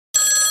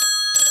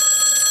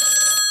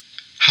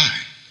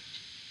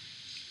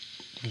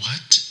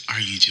What are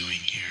you doing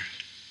here?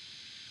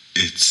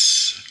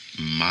 It's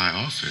my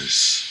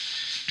office.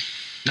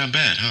 Not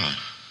bad, huh?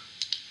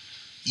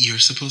 You're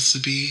supposed to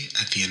be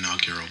at the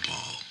inaugural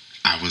ball.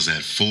 I was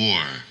at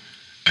 4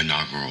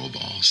 inaugural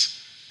balls,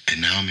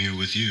 and now I'm here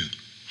with you.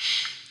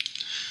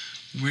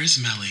 Where's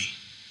Melly?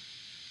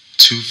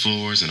 2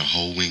 floors and a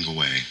whole wing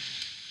away.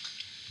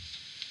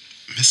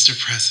 Mr.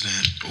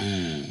 President.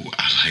 Ooh,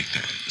 I like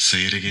that.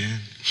 Say it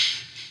again.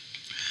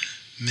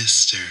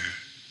 Mr.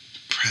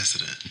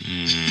 President.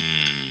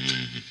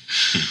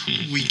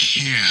 We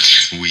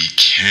can't. We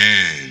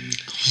can.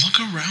 Look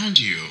around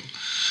you.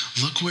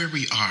 Look where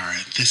we are.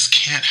 This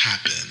can't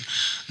happen.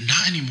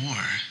 Not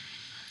anymore.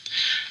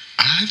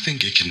 I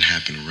think it can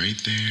happen right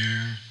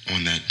there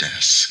on that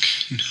desk.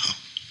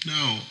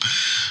 No.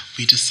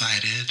 We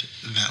decided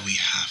that we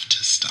have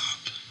to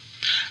stop.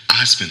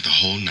 I spent the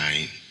whole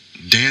night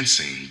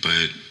dancing,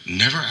 but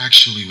never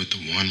actually with the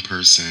one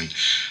person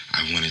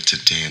I wanted to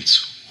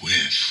dance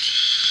with.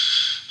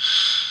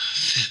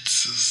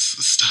 Fitz,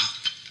 stop.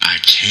 I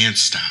can't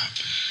stop.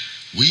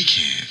 We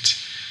can't.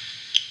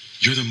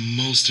 You're the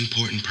most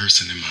important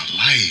person in my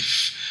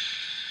life.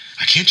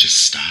 I can't just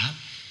stop.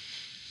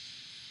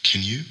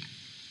 Can you?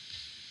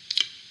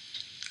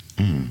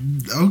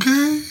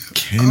 Okay.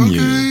 Can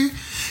you?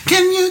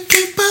 Can you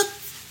keep up?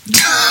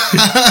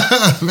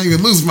 Make me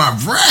lose my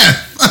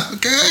breath.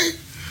 Okay.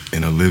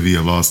 And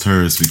Olivia lost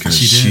hers because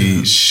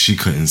she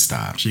couldn't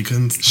stop. She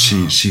couldn't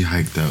stop. She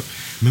hiked up.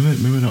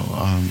 Remember the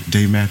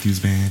Dave Matthews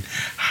Band?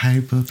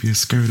 Hype up your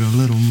skirt a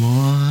little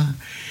more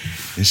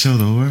and show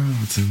the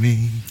world to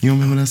me. You don't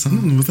remember that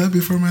song? Was that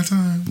before my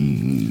time?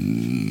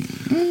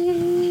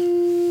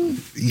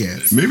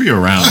 Yes. Maybe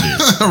around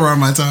it. Around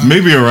my time.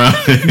 Maybe around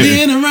it.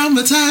 Being around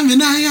my time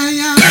and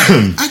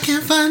I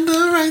can't find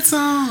the right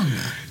song.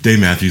 Dave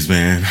Matthews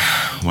Band,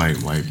 white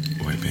band.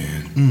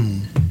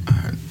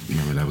 I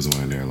remember that was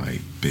one of their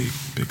like big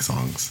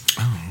songs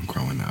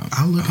growing up.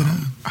 I'll look it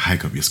up.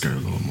 Hike up your skirt a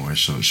little more,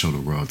 show the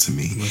world to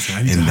me.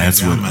 Listen, and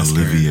that's what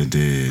Olivia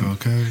did.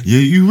 Okay. Yeah,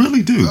 you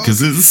really do,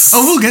 because it's.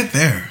 Oh, we'll get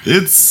there.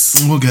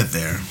 We'll get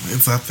there.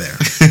 It's up there.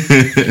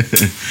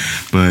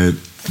 But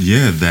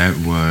yeah, that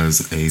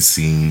was a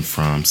scene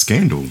from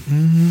Scandal.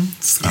 Mm-hmm.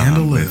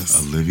 Scandalous.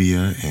 With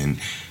Olivia and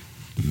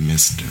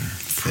Mr.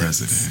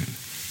 President.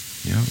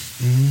 Yep.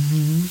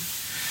 Mm-hmm.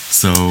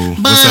 So,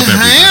 what's up,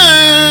 everybody,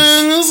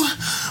 guys?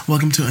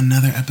 Welcome to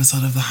another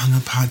episode of the Hung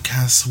Up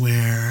Podcast,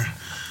 where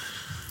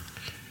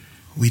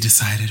we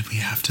decided we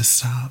have to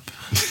stop.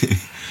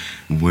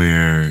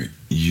 Where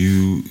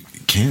you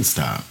can't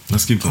stop.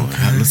 Let's keep going.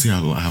 Okay. Let's see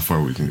how far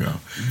we can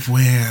go.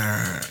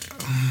 Where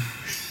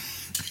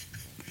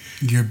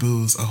your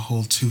boo's a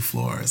whole 2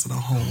 floors and a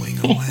whole wing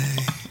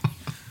away.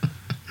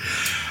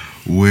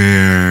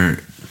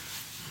 Where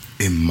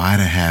it might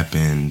have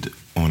happened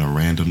on a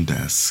random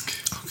desk.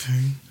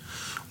 Okay.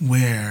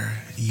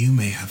 Where you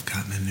may have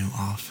gotten a new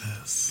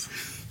office.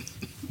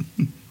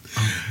 Okay.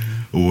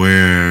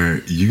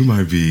 Where you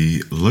might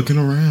be looking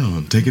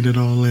around, taking it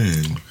all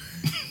in.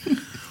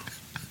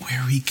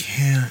 Where we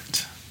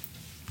can't.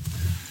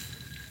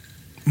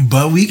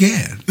 But we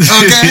can.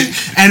 Okay?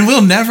 And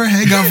we'll never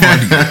hang up on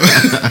you.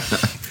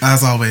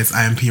 As always,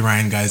 I am P.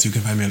 Ryan, guys. You can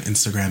find me on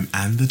Instagram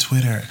and the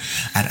Twitter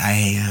at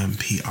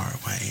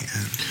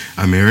IAMPRYAN.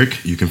 I'm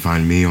Eric. You can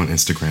find me on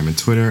Instagram and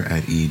Twitter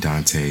at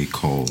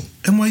eDanteCole.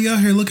 And while you're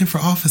out here looking for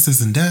offices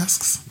and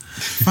desks,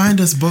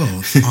 find us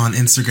both on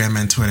Instagram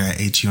and Twitter at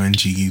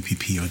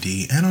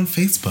HUNGUPPOD and on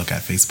Facebook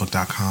at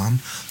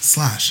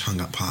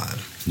facebook.com/HungUpPod.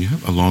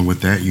 Yep. Along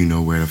with that, you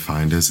know where to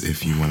find us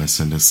if you want to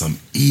send us some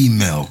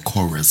email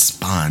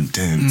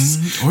correspondence.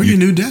 Or your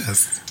new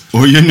desk.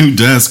 Or your new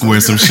desk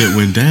where some shit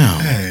went down.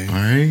 Hey. All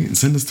right?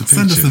 Send us the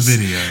pictures. Send us the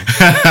video.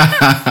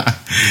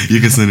 You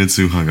can send it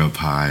to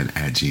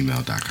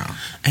hunguppod@gmail.com.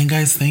 And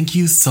guys, thank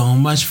you so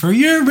much for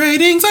your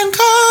ratings and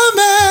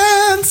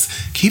comments.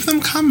 Keep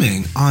them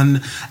coming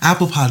on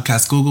Apple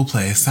Podcasts, Google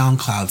Play,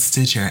 SoundCloud,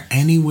 Stitcher,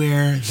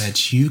 anywhere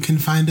that you can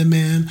find a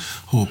man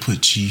who will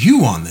put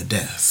you on the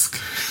desk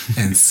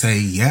and say,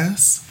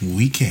 yes,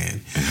 we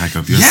can. And hike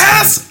up your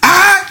Yes,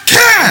 I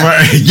can.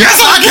 Right.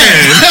 Yes, I can.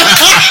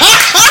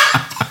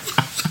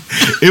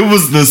 It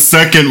was the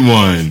second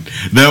one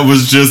that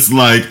was just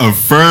like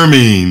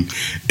affirming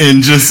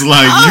and just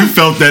like you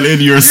felt that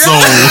in your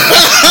soul.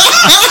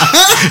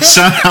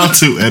 Shout out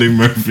to Eddie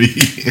Murphy.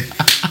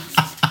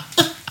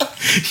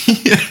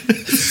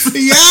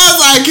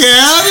 Yes, I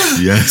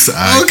can. Yes,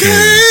 I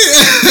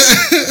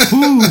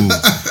can.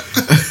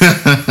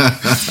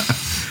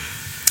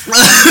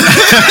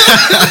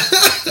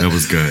 That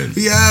was good.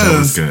 Yes. That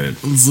was good.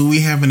 So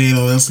we have any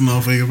of this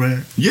motherfucker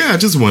back? Yeah, I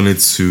just wanted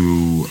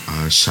to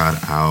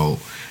shout out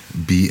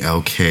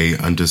BLK_Dre,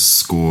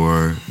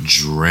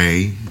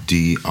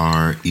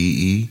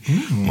 DREE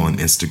on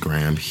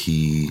Instagram.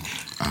 He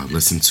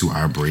listened to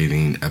our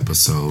Braving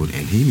episode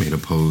and he made a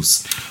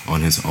post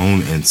on his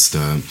own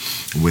Insta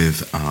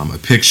with a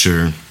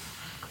picture,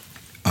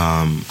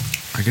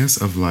 I guess,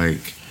 of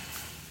like,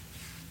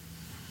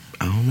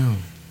 I don't know,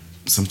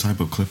 some type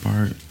of clip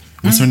art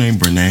what's her name?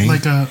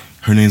 Brene?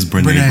 Her name's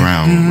Brene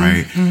Brown,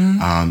 right?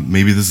 Mm-hmm.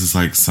 Maybe this is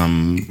like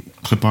some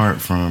clip art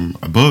from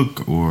a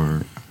book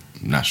or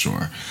not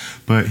sure.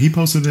 But he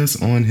posted this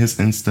on his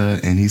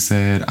Insta and he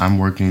said, I'm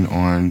working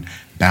on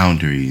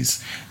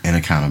boundaries and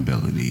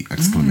accountability, !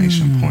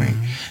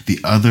 The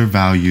other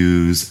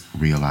values,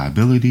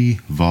 reliability,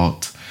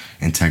 vault,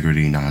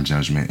 integrity,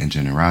 non-judgment, and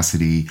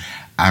generosity.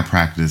 I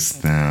practice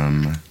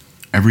them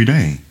every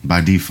day by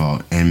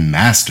default and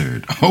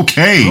mastered.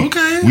 Okay.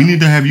 We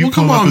need to have you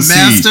pull up a seat.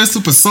 Master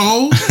Super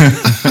Soul.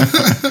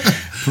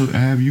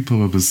 Have you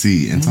pull up a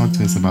seat and talk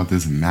to us about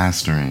this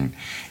mastering.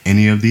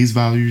 Any of these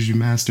values you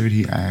mastered,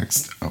 he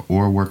asked,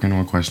 or working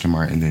on ?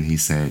 And then he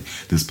said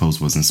this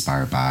post was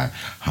inspired by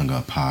Hung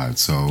Up Pod.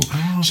 So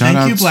shout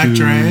out to Black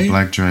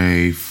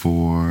Dre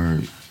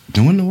for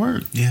doing the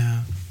work.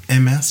 Yeah.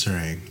 And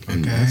mastering.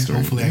 Okay.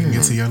 Hopefully I can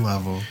get to your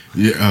level.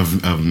 Yeah,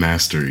 of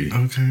mastery.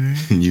 Okay.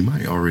 You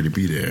might already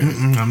be there.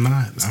 I'm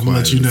not. I'm gonna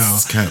let you know.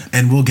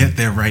 And we'll get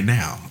there right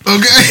now.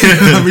 Okay.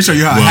 Let me show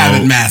you how I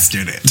haven't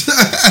mastered it.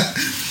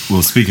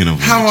 Well, speaking of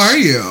which, how are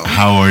you?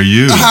 How are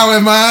you? How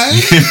am I?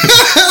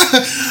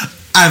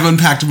 I've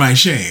unpacked my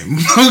shame.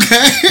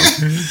 Okay.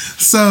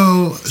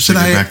 So should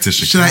I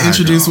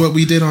introduce what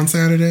we did on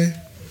Saturday?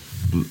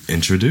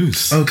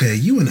 Introduce. Okay,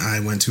 you and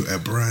I went to a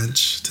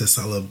brunch to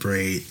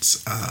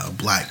celebrate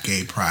Black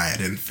Gay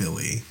Pride in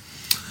Philly.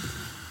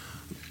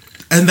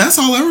 And that's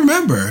all I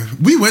remember.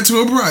 We went to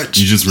a brunch.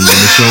 You just remember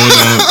showing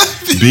up,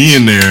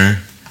 being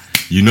there.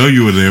 You know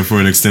you were there for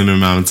an extended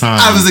amount of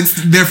time. I was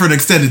there for an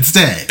extended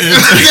stay.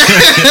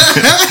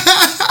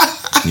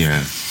 Yeah,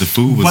 the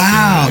food was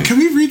good. Can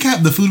we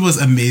recap? The food was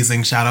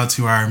amazing. Shout out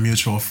to our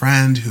mutual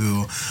friend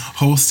who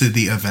hosted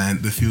the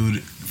event. The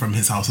food from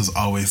his house is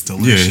always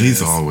delicious. Yeah,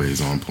 he's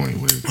always on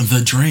point with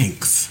the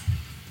drinks.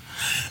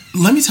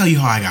 Let me tell you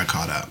how I got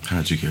caught up.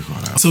 How'd you get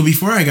caught up? So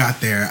before I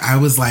got there, I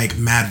was like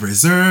mad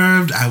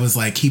reserved. I was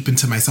like keeping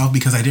to myself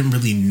because I didn't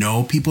really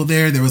know people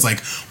there. There was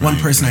like one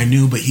person I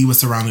knew, but he was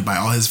surrounded by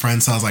all his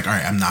friends. So I was like, all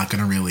right, I'm not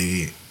going to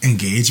really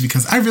engage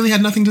because I really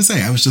had nothing to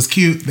say. I was just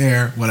cute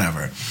there,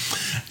 whatever.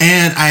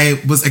 And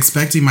I was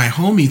expecting my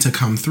homie to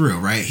come through,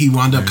 right? He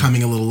wound up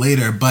coming a little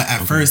later, but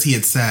at first he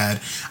had said,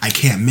 I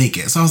can't make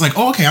it. So I was like,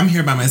 oh, okay, I'm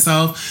here by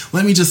myself.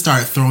 Let me just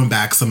start throwing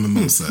back some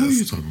mimosas. Who are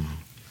you talking about?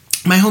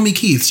 My homie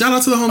Keith. Shout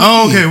out to the homie Keith.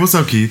 Oh, okay. What's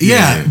up, Keith?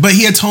 Yeah, but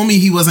he had told me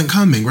he wasn't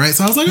coming, right?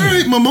 So I was like, all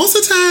right,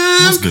 mimosa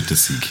time. It's good to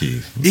see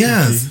Keith.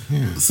 Yes.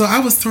 Yeah. So I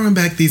was throwing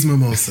back these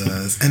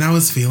mimosas, and I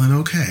was feeling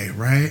okay,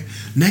 right?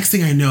 Next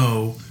thing I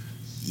know,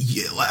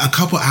 a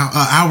couple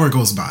hour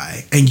goes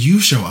by, and you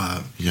show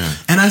up. Yeah.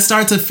 And I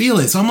start to feel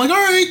it. So I'm like, all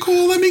right,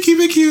 cool. Let me keep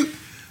it cute.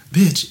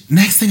 Bitch,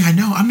 next thing I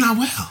know, I'm not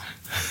well.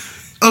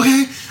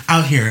 Okay?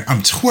 Out here,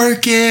 I'm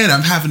twerking.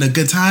 I'm having a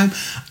good time.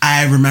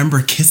 I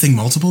remember kissing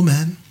multiple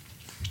men.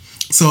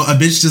 So a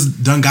bitch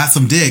just done got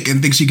some dick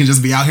and thinks she can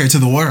just be out here to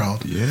the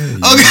world. Yeah.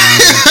 Okay.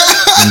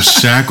 Them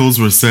shackles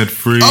were set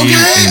free.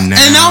 Okay. And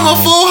now I'm a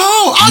full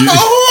hoe. I'm a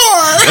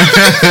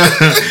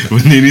whore.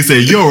 When then he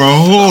said, you're a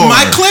whore.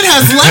 My clit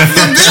has left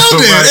the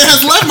building. It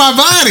has left my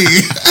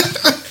body.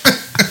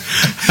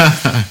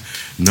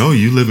 No,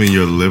 you live in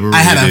your liberated,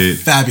 I had a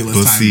fabulous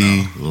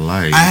pussy time,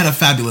 life. I had a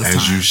fabulous time.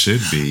 As you should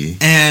be.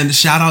 And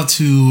shout out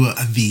to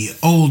the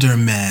older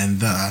men,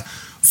 the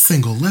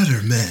single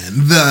letter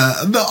men,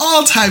 the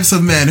all types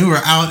of men who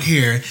are out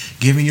here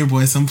giving your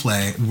boy some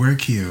play. We're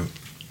cute.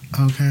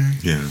 Okay.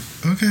 Yeah.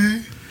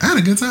 Okay. I had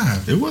a good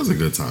time. It was a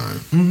good time.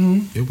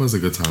 Mm-hmm. It was a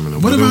good time. And the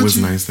weather was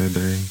nice that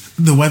day.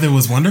 The weather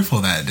was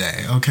wonderful that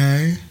day.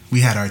 Okay.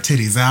 We had our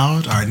titties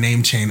out, our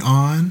name chain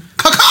on.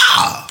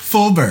 Caw-caw!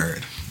 Full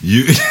bird.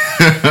 You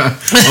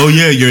oh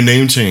yeah, your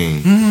name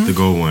chain, the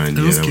gold one.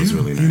 Yeah, that was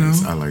really nice. You know,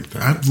 I like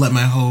that. I let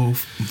my whole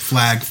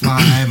flag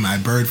fly, my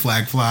bird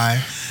flag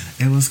fly.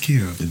 It was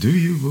cute. Do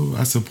you, boo?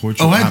 I support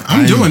you. Oh,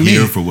 I'm doing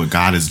here me for what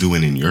God is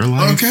doing in your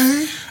life.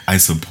 Okay, I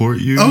support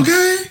you.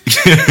 Okay,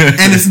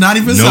 and it's not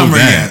even summer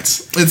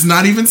yet. It's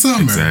not even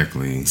summer.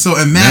 Exactly. So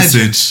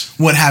imagine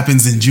what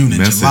happens in June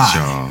and July.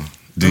 Y'all.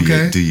 Do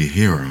you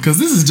hear them? Because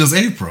this is just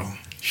April.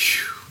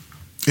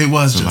 It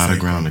was just a lot April. of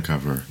ground to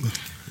cover.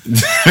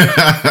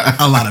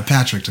 A lot of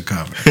Patrick to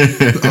cover.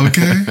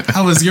 Okay.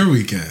 How was your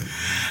weekend?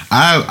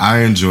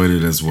 I enjoyed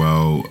it as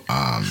well.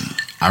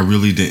 I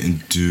really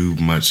didn't do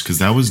much because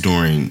that was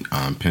during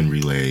Penn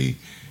Relay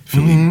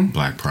Philly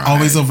Black Pride.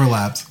 Always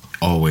overlapped.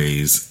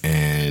 Always.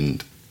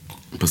 And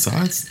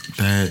besides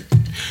that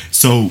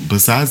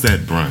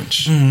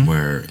brunch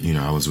where, you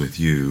know, I was with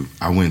you,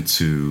 I went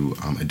to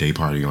a day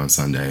party on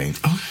Sunday.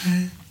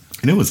 Okay.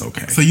 And it was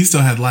okay. So you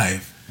still had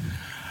life.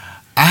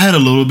 I had a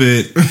little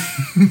bit.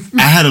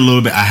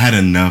 I had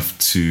enough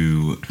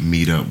to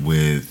meet up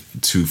with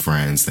two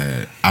friends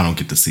that I don't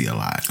get to see a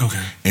lot.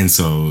 Okay. And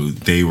so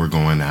they were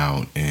going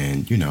out,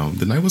 and, you know,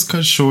 the night was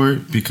cut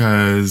short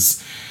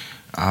because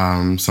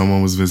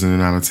someone was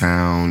visiting out of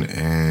town,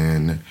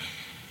 and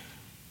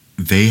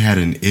they had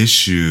an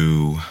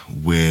issue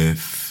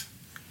with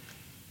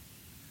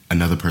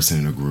another person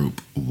in the group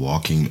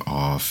walking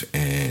off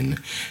and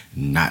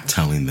not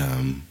telling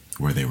them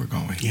where they were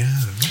going. Yeah.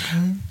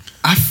 Okay.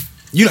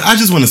 I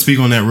just want to speak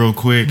on that real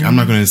quick. I'm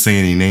not going to say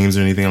any names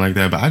or anything like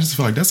that, but I just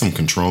feel like that's some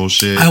control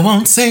shit. I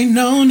won't say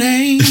no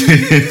names.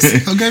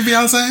 Okay,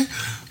 Beyonce?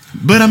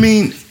 But I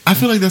mean, I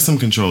feel like that's some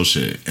control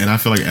shit. And I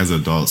feel like as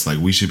adults, like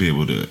we should be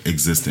able to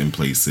exist in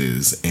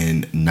places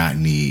and not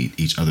need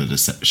each other to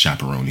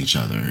chaperone each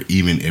other,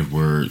 even if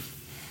we're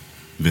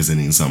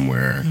visiting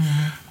somewhere.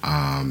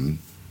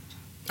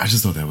 I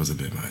just thought that was a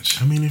bit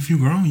much. I mean, if you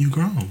grown, you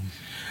grown.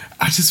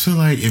 I just feel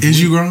like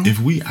if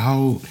we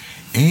out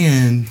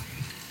and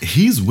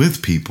he's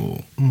with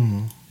people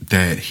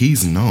that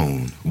he's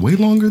known way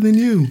longer than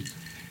you.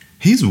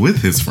 He's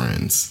with his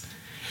friends.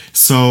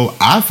 So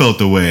I felt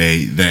the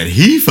way that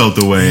he felt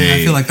the way. Yeah,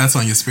 I feel like that's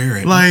on your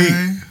spirit. Like,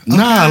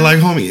 nah, like,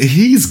 homie,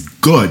 he's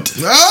good.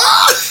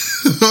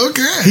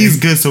 Okay. He's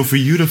good. So for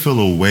you to feel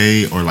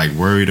away or like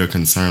worried or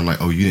concerned,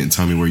 like, oh, you didn't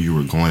tell me where you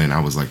were going and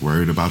I was like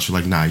worried about you.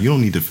 Like, nah, you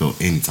don't need to feel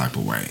any type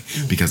of way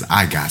because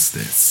I got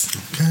this.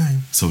 Okay.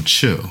 So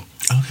chill.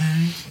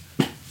 Okay.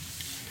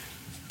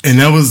 And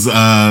that was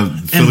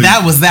and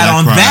that was that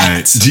on Pride.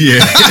 that.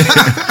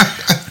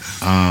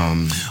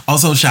 Yeah.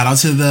 Also, shout out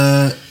to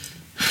the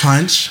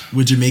punch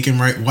with Jamaican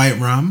white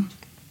rum.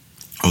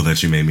 Oh,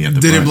 that you made me at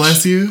the Did brunch. It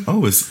bless you?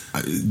 Oh, it's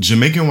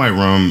Jamaican white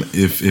rum.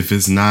 If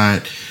it's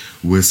not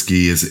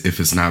whiskey, if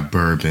it's not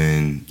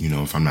bourbon,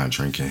 if I'm not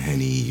drinking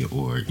Henny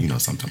or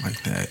something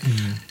like that,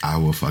 I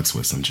will fucks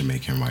with some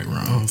Jamaican white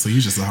rum. Oh, so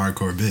you just a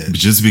hardcore bitch.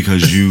 Just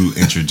because you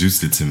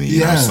introduced it to me,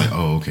 yeah. I was like,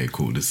 oh, okay,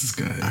 cool, this is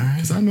good.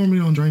 Because I normally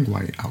don't drink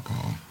white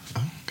alcohol.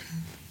 Okay.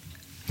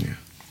 Yeah.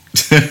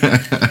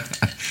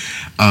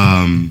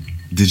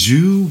 Did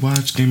you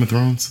watch Game of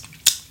Thrones?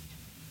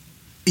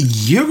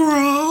 Yeah,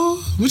 girl.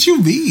 What you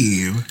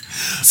mean?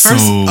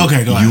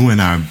 Okay, go ahead. You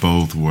and I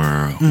both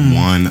were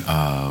one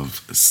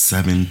of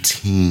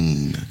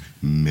 17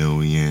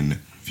 million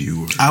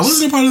viewers. I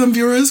wasn't a part of them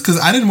viewers because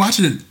I didn't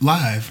watch it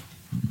live.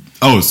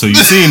 Oh, so you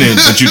seen it,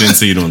 but you didn't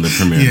see it on the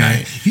premiere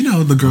night.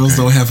 The girls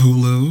don't have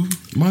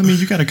Hulu. Well, I mean,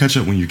 you got to catch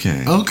up when you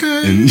can.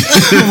 Okay.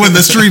 When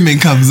the streaming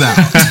comes out.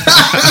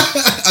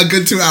 A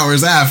good 2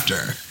 hours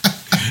after.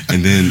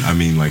 And then, I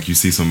mean, like, you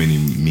see so many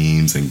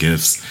memes and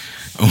GIFs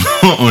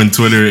on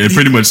Twitter. It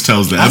pretty much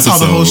tells the episode. I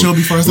saw the whole show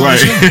before I saw the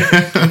show.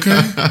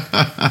 Okay.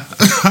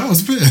 I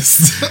was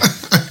pissed.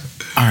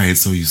 All right,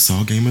 so you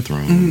saw Game of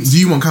Thrones. Do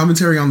you want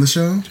commentary on the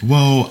show?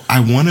 Well, I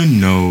want to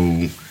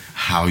know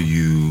how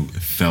you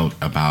felt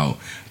about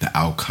the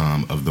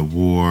outcome of the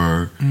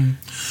war,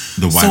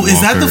 the White Walkers. So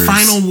is that the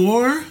final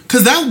war?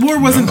 Because that war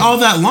wasn't all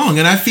that long,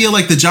 and I feel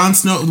like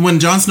when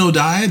Jon Snow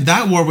died,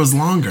 that war was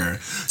longer.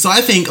 So I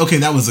think, okay,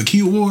 that was a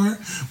cute war,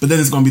 but then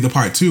it's going to be the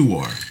part 2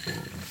 war.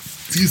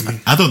 Excuse me.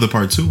 I thought the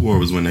part 2 war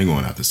was when they're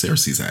going after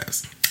Cersei's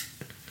ass.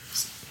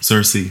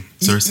 Cersei.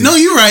 No,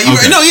 you're right. You're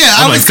right. No, yeah,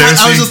 I was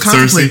just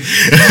contemplating.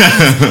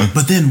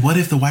 But then, what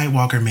if the White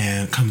Walker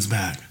man comes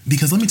back?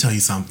 Because let me tell you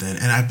something,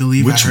 and I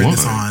believe I heard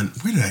this on.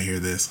 Where did I hear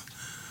this?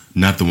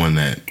 Not the one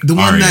that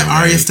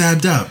Arya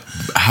stabbed up.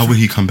 How would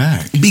he come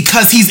back?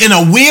 Because he's in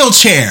a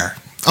wheelchair.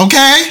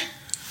 Okay,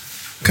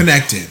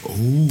 connected.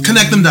 Ooh.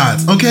 Connect them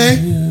dots. Okay.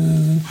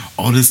 Ooh.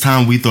 All this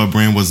time we thought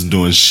Bran wasn't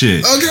doing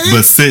shit, okay,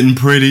 but sitting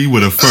pretty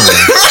with a fur.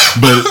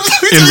 But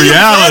in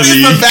reality,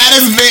 he's the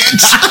baddest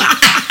bitch.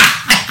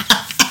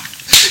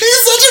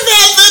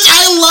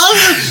 I love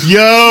him.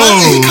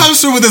 Yo. He comes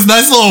through with this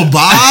nice little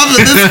bob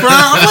and this fur.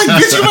 I'm like,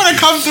 bitch, you better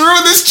come through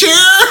in this chair.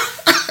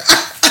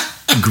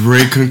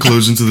 Great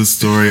conclusion to the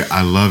story.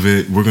 I love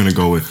it. We're going to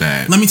go with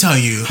that. Let me tell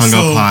you. Hung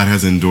Up Pod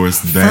has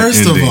endorsed that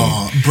First ending. of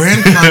all,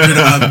 Bran conjured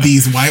up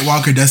these White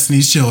Walker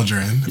Destiny's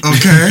Children.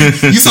 Okay?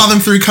 You saw them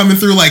coming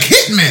through like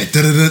Hitman.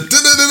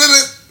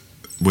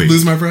 Wait.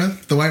 Lose my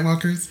breath? The White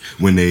Walkers?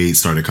 When they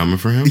started coming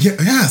for him? Yeah,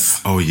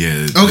 yes. Oh,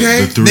 yeah.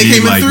 Okay. The 3 they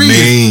came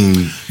in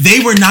 3. They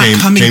were not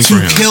coming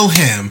to kill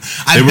him.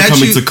 They were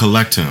coming to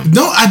collect him.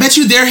 No, I bet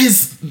you they're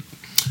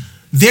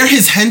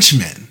his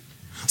henchmen.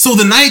 So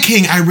the Night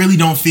King, I really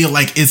don't feel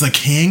like is a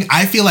king.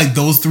 I feel like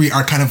those 3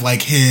 are kind of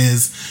like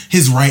his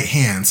right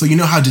hand. So you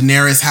know how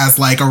Daenerys has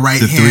like a right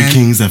hand? The 3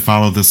 kings that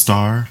follow the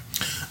star?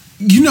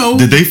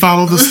 Did they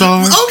follow the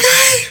star?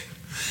 Okay.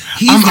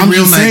 I'm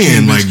real just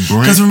saying, like,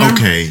 Brent,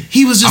 okay,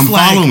 he was just I'm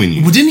following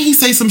you. Well, didn't he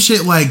say some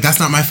shit like, that's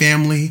not my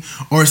family,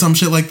 or some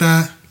shit like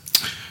that?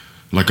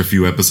 Like a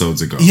few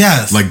episodes ago.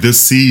 Yes. Like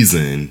this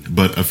season,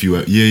 but a few,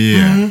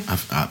 yeah.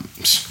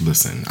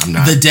 Listen, I'm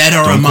not. The dead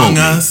are among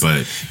us.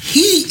 But he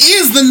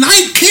is the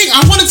Night King.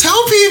 I want to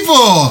tell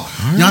people.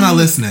 Right. Y'all not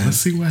listening. Let's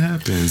see what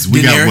happens.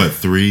 We got,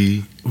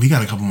 3? We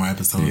got a couple more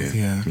episodes,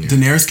 yeah.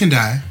 Daenerys can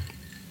die.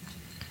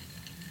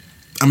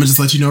 I'm going to just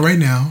let you know right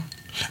now.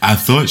 I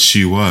thought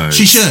she was.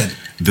 She should.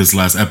 This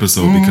last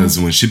episode, because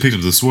when she picked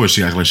up the sword,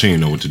 she acted like she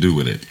didn't know what to do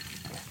with it.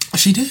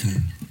 She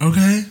didn't.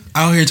 Okay?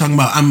 Out here talking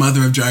about, I'm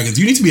mother of dragons.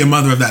 You need to be a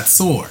mother of that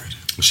sword.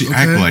 She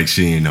acted like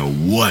she didn't know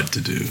what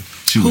to do.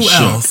 She was shook.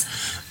 Who else?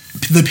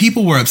 The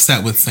people were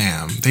upset with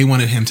Sam. They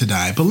wanted him to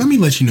die. But let me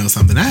let you know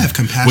something. I have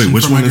compassion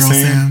for my girl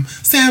Sam.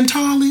 Sam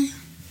Tarly.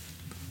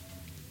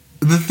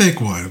 The thick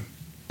one.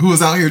 Who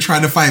was out here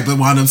trying to fight but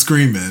wound up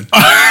screaming.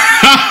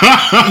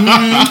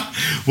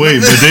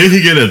 Wait, but did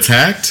he get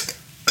attacked?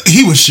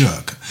 He was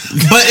shook.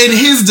 But in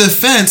his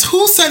defense,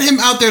 who sent him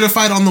out there to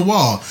fight on the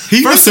wall?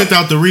 He was sent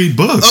out to read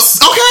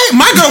books. Okay,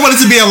 my girl wanted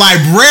to be a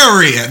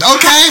librarian.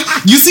 Okay,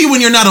 you see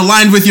when you're not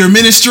aligned with your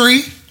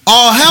ministry,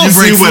 all hell breaks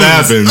loose. You see what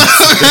happens.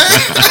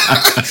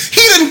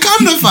 He didn't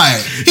come to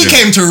fight. He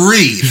came to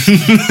read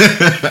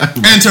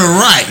and to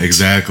write.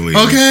 Exactly.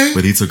 Okay,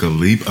 but he took a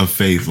leap of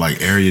faith,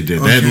 like Arya did.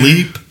 Okay. That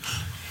leap.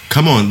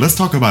 Come on, let's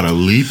talk about a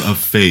leap of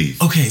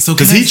faith. Okay, so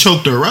because he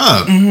choked her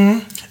up.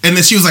 Mm-hmm. And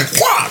then she was like,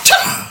 wah,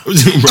 cha.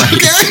 Right.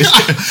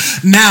 Okay.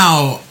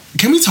 Now,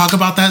 can we talk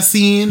about that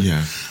scene?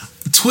 Yeah.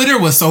 Twitter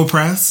was so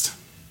pressed.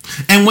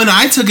 And when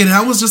I took it,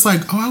 I was just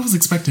like, I was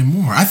expecting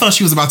more. I thought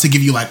she was about to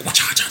give you like, wah,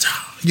 cha, cha,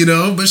 cha, you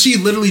know? But she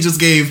literally just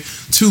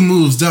gave 2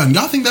 moves done.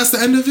 Y'all think that's the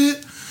end of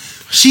it?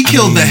 She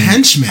killed the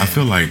henchman. I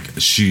feel like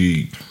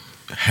she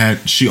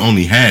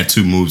only had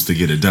 2 moves to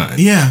get it done.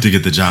 Yeah. To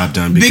get the job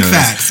done. Because big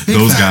facts.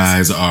 Those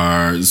guys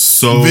are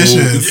so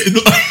vicious.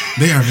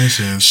 They are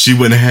vicious. She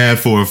wouldn't have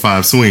 4 or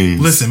 5 swings.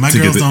 Listen, my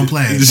girls don't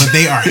play, but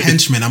they are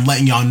henchmen. I'm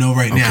letting y'all know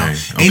right now.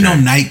 Ain't no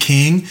Night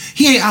King.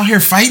 He ain't out here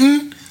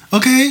fighting.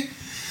 Okay?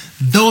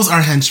 Those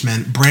are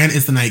henchmen. Bran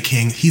is the Night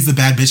King. He's the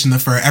bad bitch in the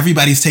fur.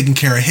 Everybody's taking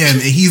care of him,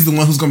 and he's the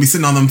one who's going to be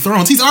sitting on them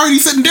thrones. He's already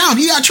sitting down.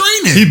 He got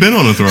training. He been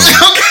on a throne.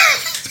 Okay.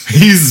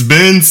 He's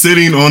been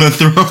sitting on a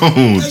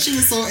throne. That shit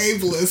was so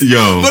ableist.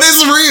 Yo. But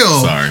it's real.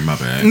 Sorry, my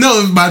bad.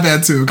 No, my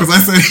bad too, because I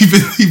said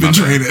he been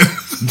training.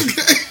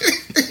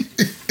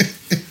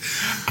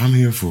 I'm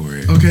here for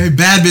it. Okay,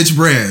 bad bitch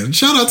Bran.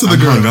 Shout out to the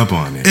girl. I'm hung up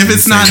on it. If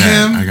it's not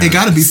him, it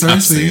gotta be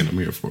Cersei. I'm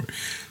here for it.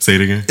 Say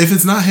it again. If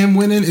it's not him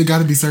winning, it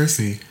gotta be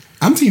Cersei.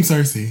 I'm team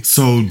Cersei.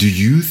 So do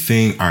you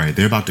think, all right,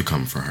 they're about to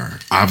come for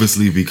her.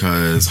 Obviously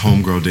because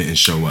homegirl didn't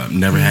show up.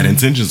 Never had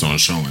intentions on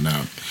showing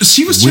up.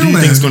 She was chilling. What do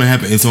you think is going to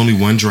happen? It's only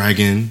one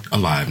dragon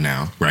alive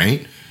now,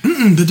 right?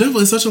 The devil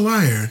is such a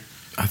liar.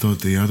 I thought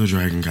the other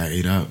dragon got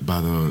ate up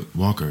by the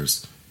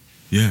walkers.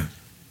 Yeah.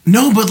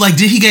 No, but like,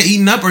 did he get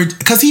eaten up or,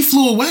 because he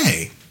flew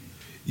away?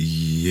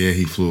 Yeah,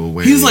 he flew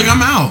away. He was like,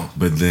 I'm out.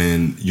 But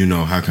then, you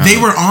know, how come they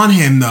were on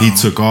him, though. He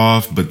took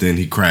off, but then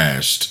he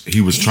crashed.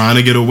 He was trying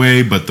to get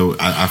away, but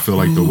I feel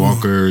like the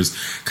walkers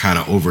kind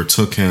of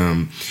overtook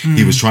him.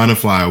 He was trying to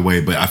fly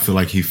away, but I feel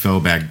like he fell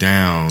back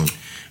down.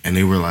 And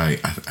they were like,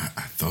 I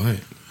thought.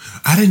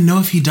 I didn't know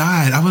if he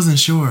died. I wasn't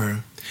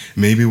sure.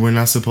 Maybe we're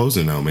not supposed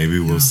to know. Maybe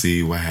we'll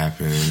see what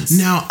happens.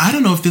 Now, I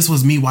don't know if this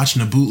was me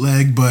watching a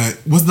bootleg,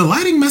 but was the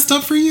lighting messed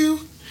up for you?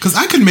 Because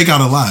I couldn't make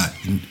out a lot.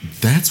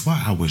 That's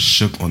why I was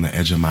shook on the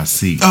edge of my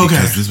seat. Okay.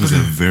 Because this was a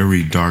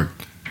very dark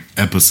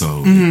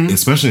episode,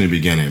 especially in the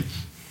beginning.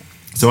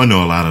 So I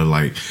know a lot of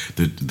like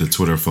the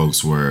Twitter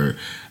folks were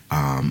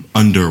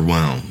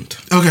underwhelmed.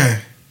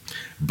 Okay.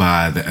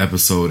 By the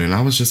episode, and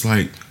I was just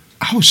like,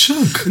 I was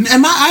shook. And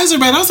my eyes are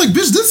bad. I was like,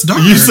 bitch, this is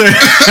dark. You say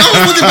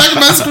I was looking back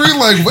at my screen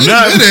like, wait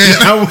a minute.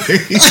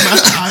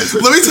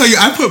 Let me tell you,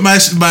 I put my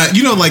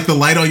you know, like the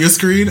light on your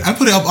screen, I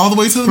put it up all the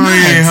way to the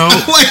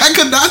max. Like I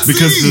could not see.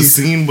 Because the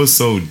scene was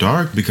so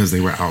dark because they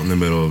were out in the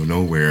middle of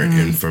nowhere.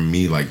 And for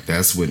me, like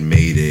that's what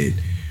made it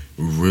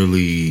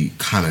really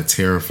kind of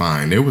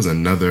terrifying. There was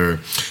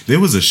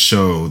a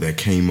show that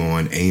came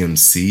on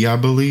AMC, I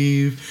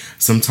believe,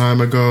 some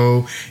time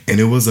ago, and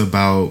it was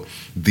about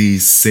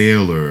these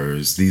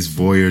sailors, these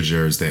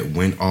voyagers that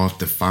went off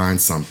to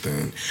find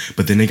something,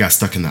 but then they got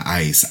stuck in the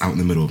ice out in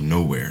the middle of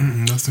nowhere.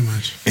 That's too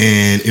much.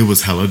 And it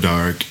was hella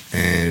dark,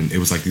 and it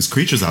was like these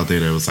creatures out there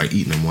that was like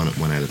eating them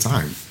one at a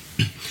time.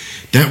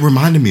 That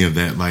reminded me of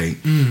that, like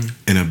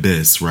an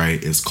abyss,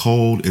 right? It's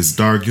cold, it's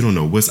dark, you don't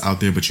know what's out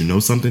there, but you know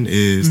something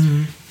is.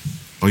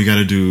 All you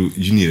gotta do,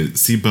 you need a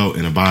seatbelt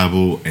and a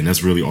Bible, and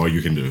that's really all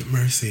you can do.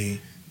 Mercy.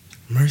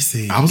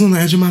 I was on the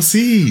edge of my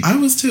seat. I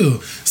was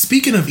too.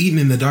 Speaking of eating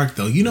in the dark,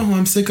 though, you know who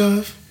I'm sick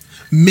of?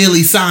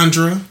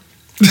 Melisandre.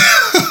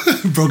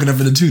 Broken up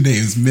into 2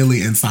 names,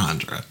 Millie and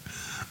Sandra.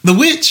 The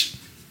witch.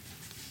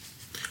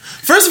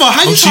 First of all,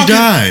 how you talking? She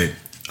died.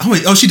 Oh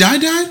wait! Oh, she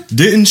died.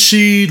 Didn't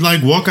she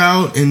like walk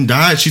out and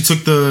died? She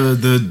took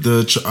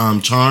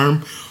the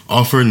charm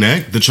off her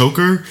neck, the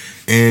choker,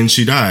 and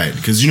she died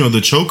because you know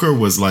the choker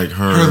was like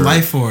her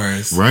life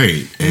force,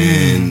 right?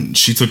 And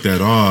she took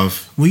that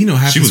off. Well, you know,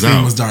 half the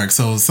screen was dark,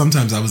 so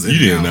sometimes I was. You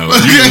didn't know.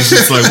 You was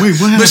just like, wait,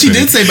 what happened? But she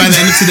did say by the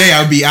end of today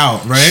I would be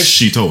out, right?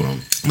 She told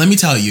him. Let me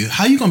tell you,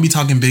 how you gonna be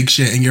talking big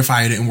shit and your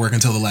fire didn't work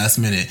until the last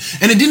minute,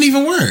 and it didn't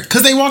even work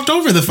because they walked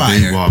over the fire.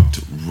 They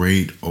walked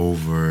right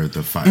over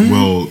the fire.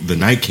 Well, the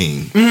Night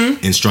King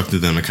instructed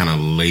them to kind of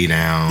lay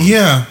down.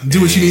 Yeah,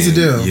 do what you need to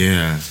do.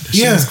 Yeah, that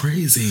shit was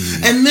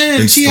crazy. And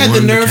then she had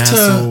the nerve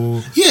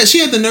she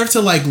had the nerve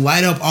to like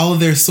light up all of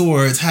their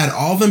swords. Had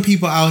all them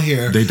people out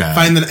here. They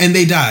died, and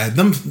they died.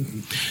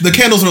 The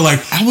candles were like,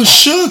 I was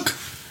shook.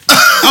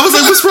 I was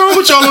like, what's wrong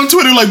with y'all on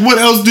Twitter? Like, what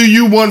else do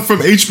you want from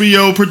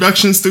HBO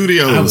Production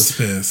Studios? I was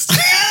pissed.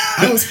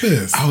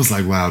 I was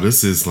like, wow,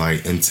 this is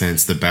like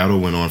intense. The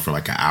battle went on for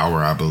like an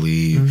hour, I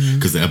believe,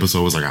 because the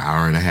episode was like an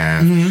hour and a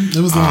half.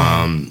 It was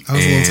long. I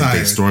was a little tired.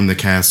 They stormed the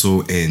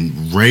castle,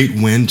 and right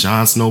when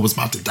Jon Snow was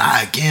about to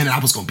die again, I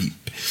was gonna be.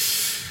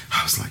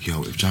 I was like,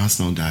 yo, if Jon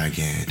Snow died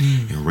again,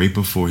 and right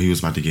before he was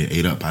about to get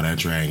ate up by that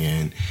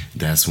dragon,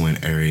 that's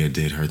when Arya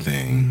did her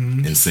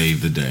thing and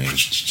saved the day.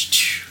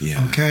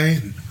 Yeah. Okay.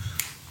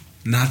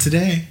 Not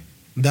today.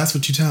 That's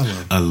what you tell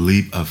them. A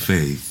leap of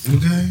faith.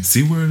 Okay.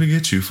 See where it'll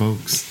get you,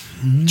 folks.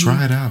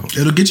 Try it out.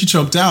 It'll get you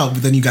choked out,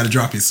 but then you got to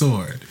drop your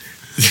sword.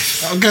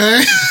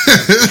 Okay.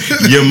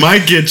 You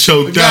might get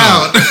choked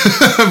out.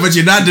 But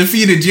you're not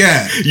defeated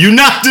yet. You're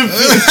not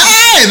defeated.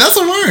 Hey, that's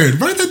a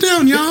word. Write that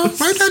down, y'all.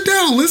 Write that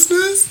down,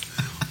 listeners.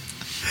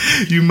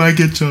 You might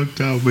get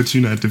choked out, but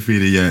you're not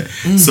defeated yet.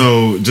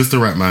 So just to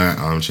wrap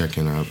my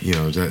checking up,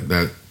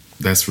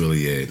 that's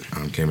really it.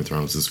 Game of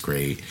Thrones is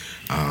great.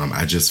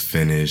 I just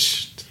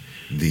finished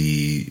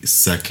the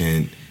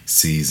second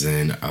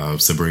season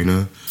of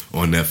Sabrina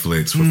on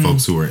Netflix for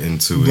folks who are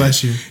into it.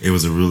 Bless you. It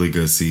was a really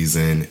good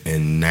season,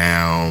 and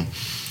now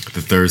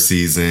the third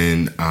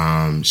season,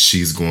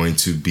 she's going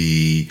to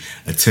be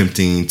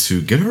attempting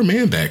to get her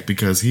man back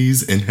because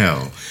he's in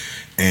hell.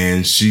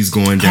 And she's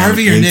going down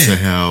Harvey or into Nick?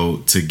 hell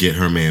to get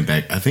her man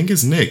back. I think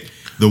it's Nick,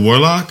 the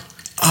warlock.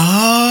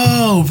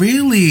 Oh,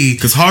 really?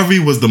 Because Harvey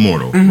was the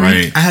mortal,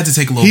 right? I had to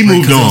take a little He break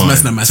moved 'cause it was on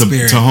messing up my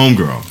spirit. to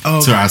homegirl,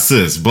 Oh, to okay. our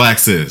sis, black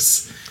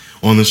sis,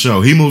 on the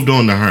show. He moved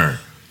on to her.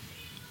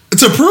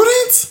 To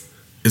Prudence?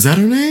 Is that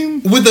her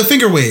name? With the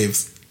finger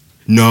waves.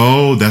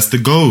 No, that's the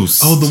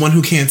ghost. Oh, the one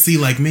who can't see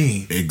like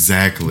me.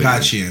 Exactly.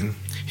 Gotcha.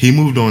 He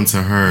moved on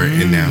to her,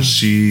 and now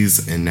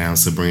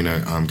Sabrina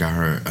got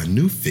her a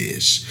new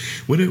fish.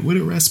 What did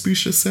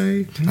Rasputia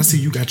say? I said,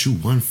 you got you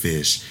one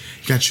fish.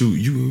 You got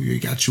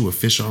you a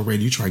fish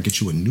already. You try to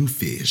get you a new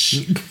fish.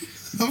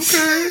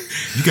 Okay.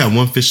 You got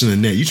one fish in the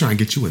net. You trying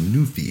to get you a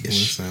new fish.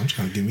 Listen, I'm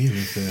trying to get me a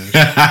new fish.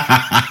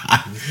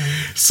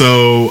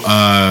 So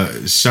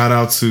shout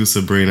out to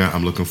Sabrina.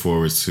 I'm looking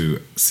forward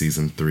to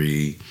season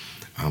 3,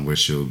 where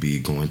she'll be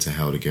going to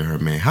hell to get her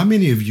man. How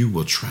many of you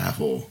will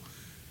travel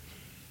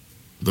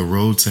the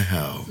road to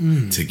hell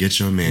to get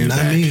your man Not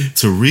back, me.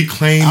 to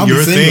reclaim I'll be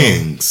your single.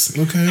 things?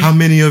 Okay. How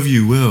many of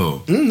you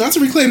will? Not to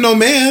reclaim no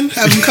man.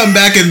 Have him come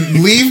back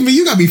and leave me.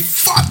 You got me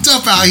fucked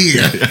up out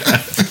here.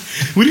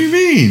 What do you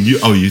mean? You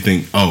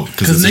think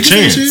because it's a niggas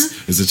chance. ain't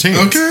shit? It's a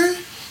chance. Okay.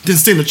 Then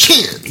stand a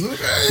chance.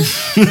 Okay.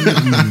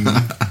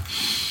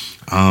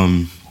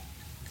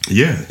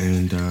 Yeah,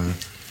 and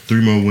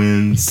 3 more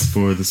wins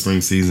for the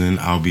spring season.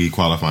 I'll be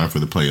qualifying for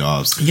the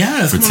playoffs.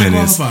 Yes, for I'm gonna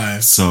tennis. qualify.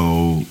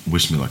 So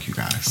wish me luck, you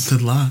guys.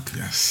 Good luck.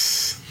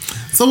 Yes.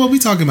 So what we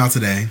talking about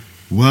today?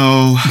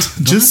 Well,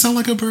 Just just sound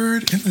like a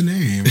bird in the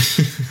name.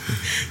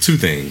 2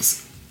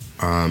 things.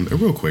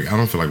 Real quick, I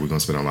don't feel like we're gonna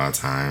spend a lot of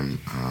time.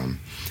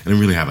 I didn't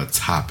really have a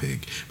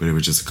topic, but it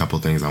was just a couple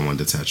of things I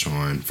wanted to touch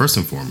on. First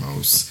and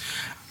foremost,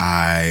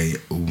 I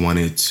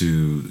wanted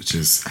to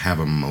just have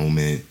a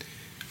moment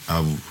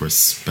of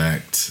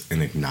respect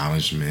and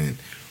acknowledgement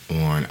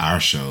on our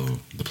show,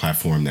 the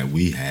platform that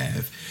we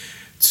have,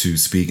 to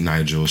speak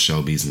Nigel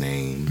Shelby's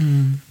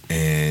name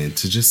and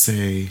to just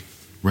say,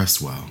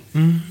 rest well.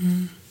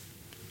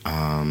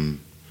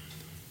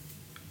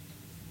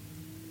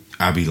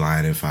 I'd be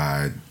lying if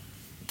I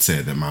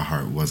said that my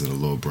heart wasn't a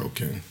little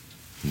broken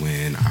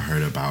when I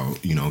heard about,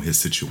 his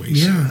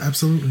situation. Yeah,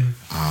 absolutely.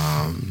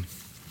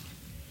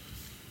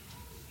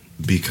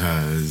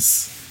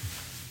 Because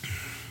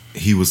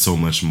he was so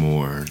much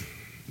more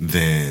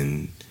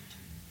than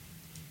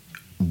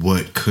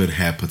what could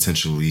have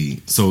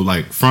potentially. So,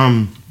 I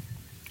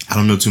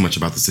don't know too much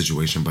about the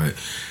situation, but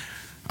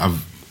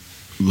I've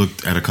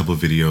looked at a couple of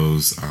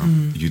videos,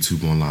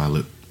 YouTube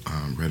online,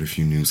 read a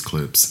few news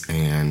clips,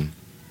 and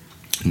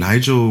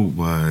Nigel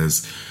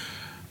was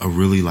a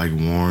really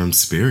warm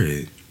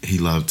spirit. He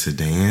loved to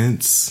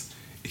dance.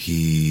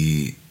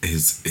 He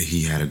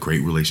had a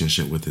great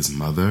relationship with his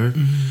mother,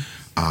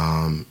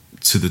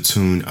 to the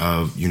tune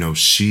of,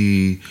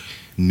 she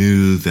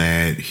knew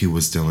that he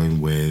was dealing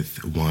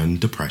with 1,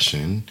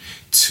 depression,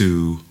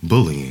 2,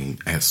 bullying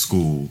at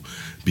school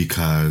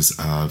because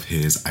of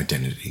his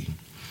identity.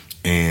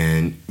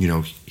 And,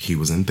 he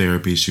was in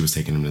therapy. She was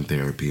taking him to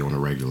therapy on a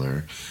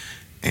regular.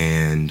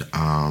 And,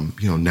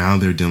 now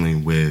they're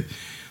dealing with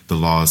the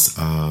loss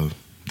of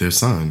their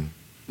son,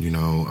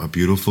 a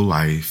beautiful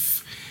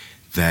life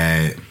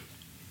that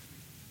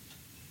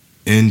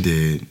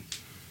ended.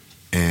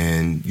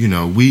 And,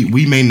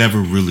 we may never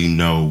really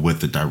know what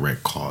the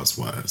direct cause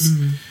was,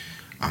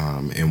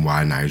 and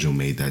why Nigel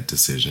made that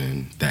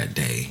decision that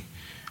day.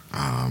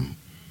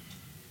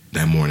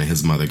 That morning,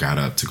 his mother got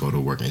up to go to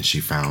work and she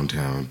found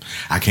him.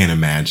 I can't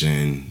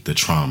imagine the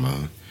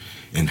trauma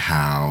and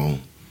how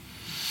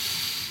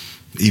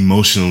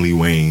emotionally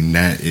weighing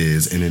that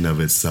is in and of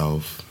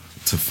itself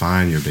to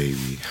find your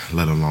baby,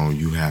 let alone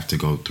you have to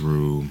go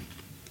through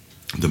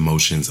the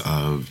motions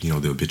of, the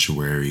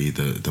obituary,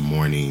 the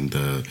mourning,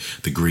 the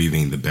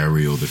grieving, the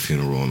burial, the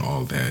funeral, and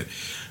all that.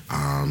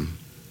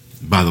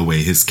 By the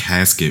way, his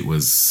casket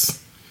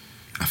was,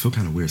 I feel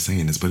kind of weird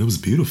saying this, but it was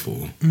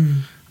beautiful.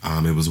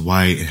 It was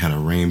white, it had a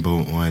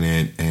rainbow on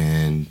it,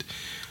 and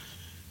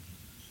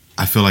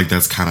I feel like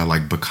that's kind of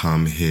like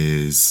become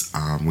his,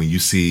 when you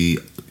see,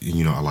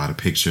 you know, a lot of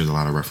pictures, a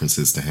lot of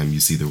references to him, you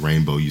see the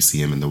rainbow, you see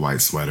him in the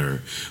white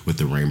sweater with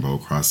the rainbow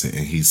across it,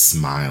 and he's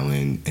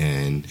smiling,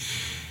 and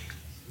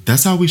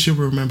that's how we should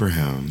remember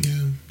him,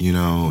 you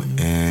know,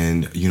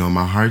 and, you know,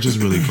 my heart just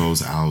really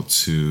goes out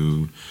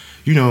to,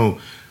 you know,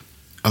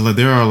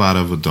 there are a lot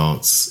of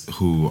adults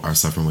who are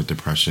suffering with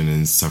depression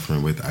and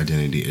suffering with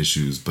identity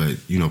issues, but,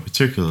 you know,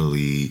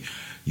 particularly,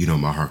 you know,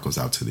 my heart goes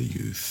out to the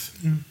youth.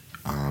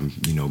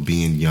 You know,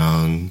 being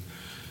young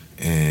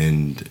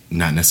and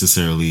not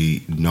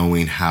necessarily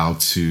knowing how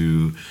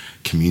to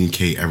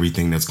communicate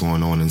everything that's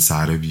going on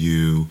inside of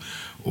you,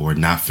 or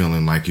not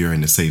feeling like you're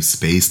in a safe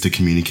space to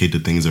communicate the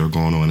things that are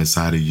going on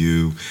inside of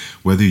you,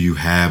 whether you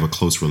have a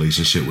close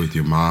relationship with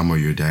your mom or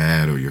your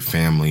dad or your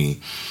family,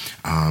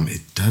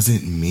 it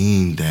doesn't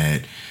mean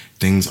that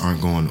things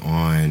aren't going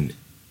on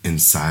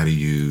inside of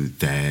you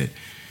that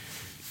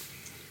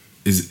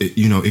is,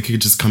 you know, it could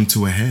just come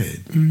to a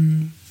head,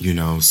 you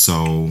know.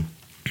 So,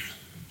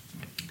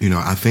 you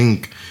know, I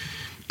think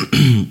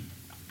I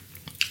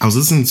was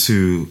listening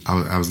to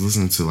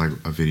like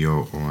a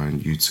video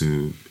on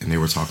YouTube, and they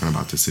were talking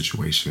about this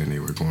situation, and they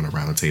were going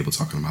around the table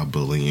talking about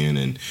bullying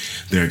and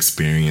their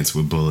experience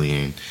with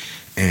bullying.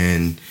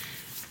 And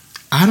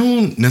I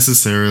don't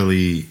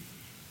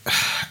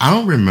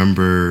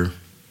remember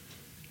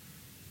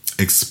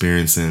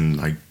experiencing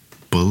like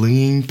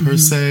bullying per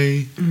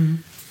se.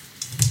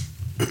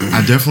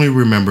 I definitely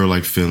remember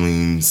like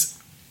feelings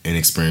and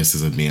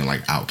experiences of being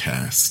like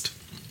outcast,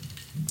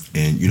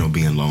 and, you know,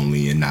 being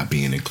lonely and not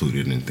being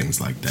included and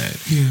things like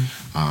that.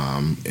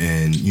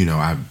 And, you know,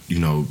 I've, you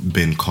know,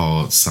 been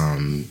called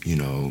some, you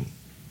know,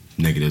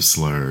 negative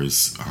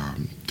slurs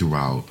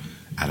throughout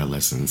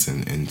adolescence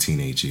and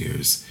teenage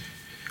years.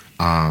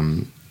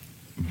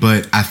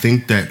 But I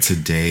think that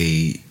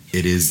today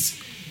it is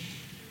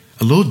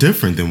a little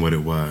different than what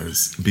it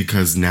was,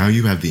 because now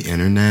you have the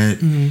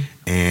internet,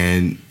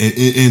 and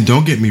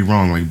don't get me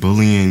wrong, like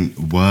bullying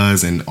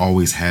was and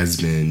always has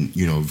been,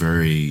 you know,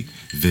 very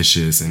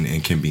vicious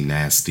and can be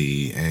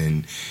nasty,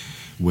 and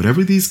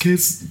whatever these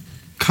kids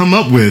come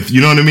up with,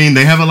 you know what I mean,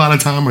 they have a lot of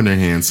time on their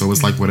hands, so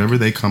it's like whatever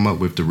they come up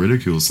with to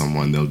ridicule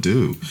someone, they'll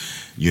do,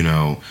 you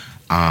know.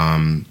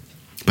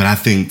 But I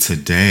think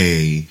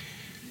today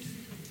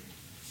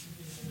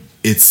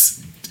it's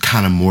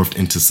kind of morphed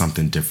into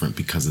something different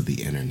because of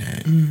the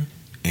internet.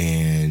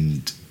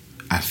 And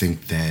I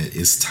think that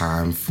it's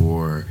time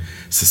for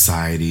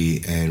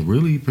society and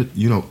really,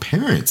 you know,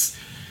 parents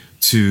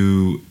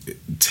to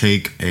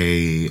take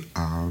a,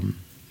 and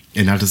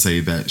not to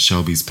say that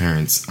Shelby's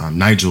parents,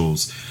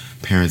 Nigel's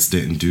parents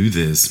didn't do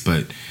this,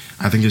 but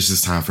I think it's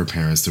just time for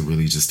parents to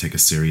really just take a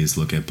serious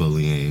look at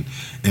bullying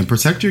and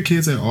protect your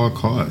kids at all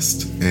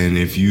costs. And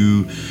if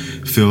you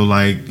feel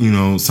like, you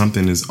know,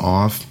 something is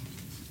off,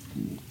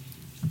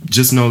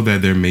 just know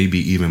that there may be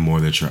even more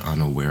that you're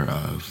unaware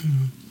of,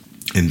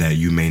 and that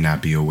you may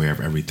not be aware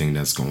of everything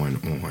that's going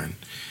on.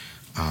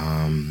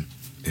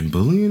 And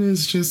bullying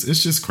is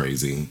just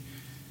crazy.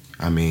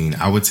 I mean,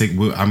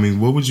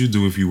 what would you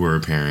do if you were a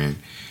parent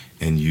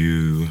and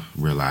you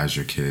realized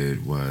your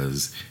kid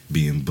was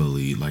being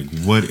bullied? Like,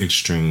 what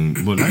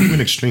extreme, well, not even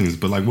extremes,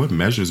 but like what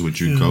measures would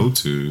you go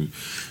to?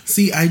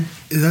 See,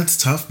 that's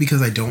tough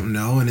because I don't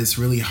know, and it's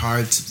really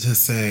hard to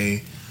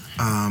say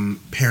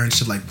parents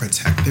should like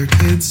protect their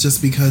kids,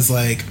 just because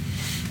like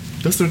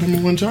that's their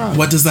number one job.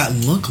 What does that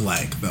look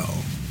like though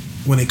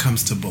when it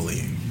comes to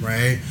bullying,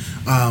 right?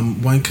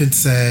 One could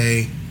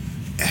say,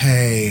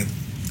 hey,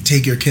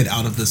 take your kid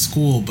out of the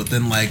school, but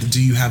then like,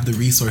 do you have the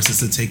resources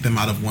to take them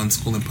out of one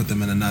school and put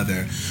them in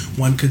another?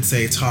 One could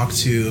say, talk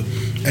to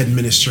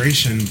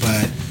administration,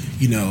 but,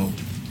 you know,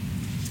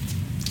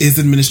 is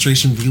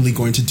administration really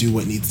going to do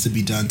what needs to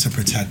be done to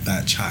protect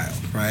that child,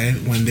 right?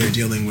 When they're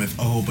dealing with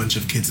a whole bunch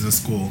of kids in a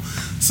school.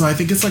 So I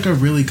think it's like a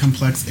really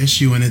complex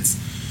issue, and it's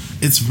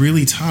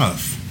really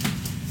tough.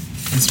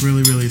 It's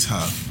really, really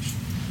tough.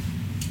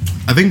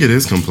 I think it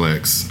is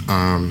complex.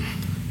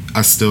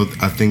 I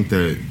think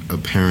that a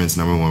parent's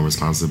number one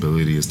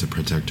responsibility is to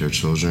protect their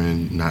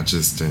children, not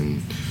just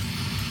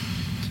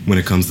when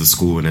it comes to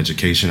school and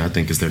education. I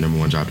think it's their number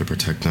one job to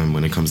protect them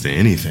when it comes to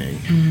anything.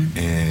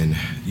 And,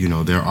 you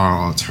know, there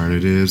are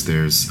alternatives.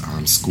 There's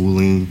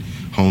schooling,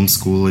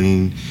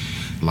 homeschooling.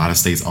 A lot of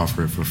states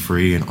offer it for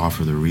free and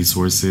offer the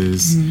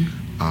resources.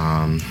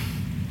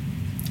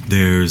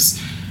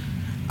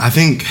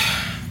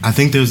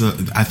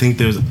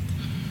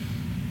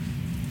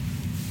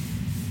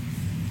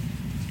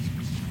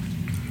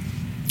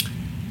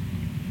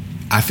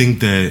 I think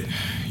that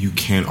you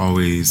can't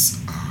always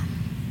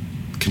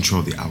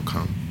control the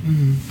outcome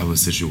of a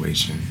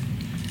situation.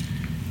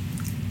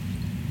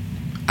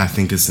 I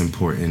think it's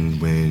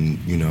important when,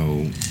 you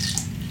know,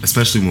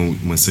 especially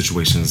when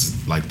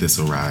situations like this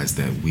arise,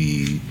 that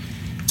we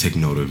take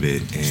note of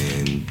it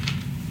and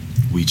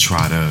we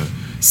try to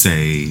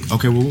say,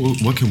 okay, well,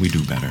 what can we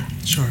do better?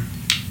 Sure.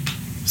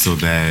 So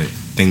that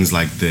things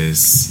like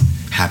this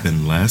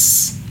happen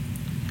less.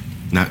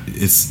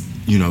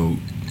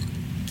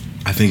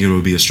 I I think it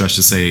would be a stretch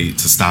to say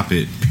to stop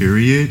it,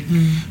 period.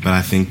 But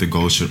I think the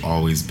goal should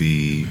always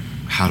be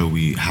how do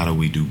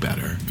we do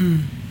better.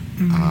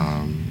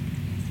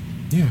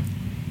 Yeah,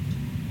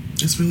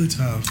 it's really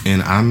tough.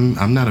 And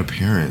I'm not a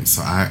parent,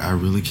 so I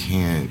really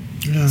can't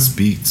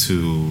speak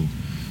to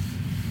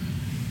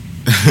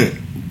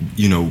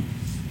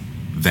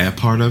that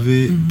part of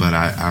it. But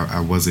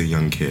I was a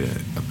young kid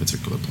at a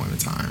particular point in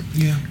time.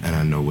 Yeah, and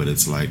I know what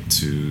it's like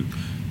to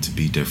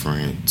be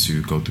different,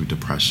 to go through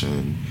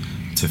depression,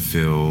 to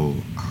feel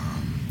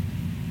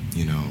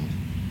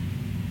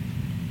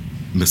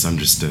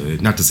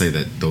misunderstood. Not to say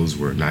that those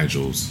were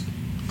Nigel's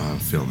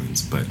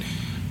feelings, but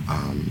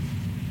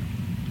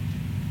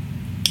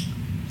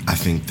I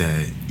think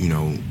that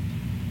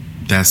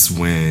that's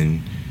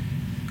when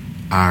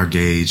our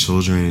gay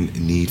children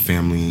need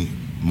family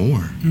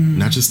more,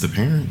 not just the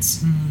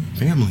parents,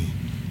 family.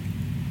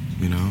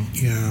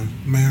 Yeah,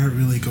 my heart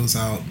really goes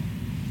out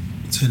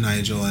to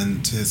Nigel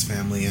and to his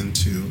family and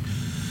to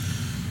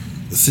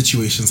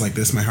situations like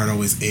this. My heart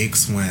always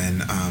aches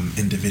when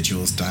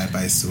individuals die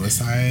by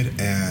suicide,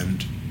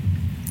 and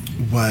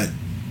what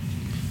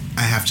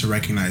I have to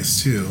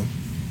recognize too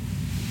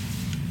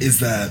is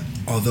that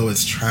although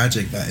it's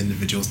tragic that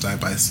individuals die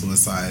by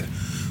suicide,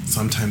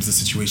 sometimes the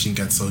situation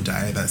gets so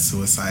dire that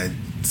suicide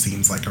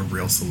seems like a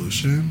real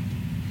solution.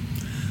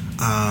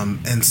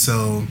 And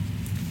so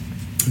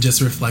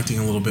just reflecting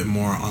a little bit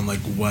more on like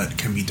what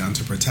can be done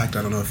to protect.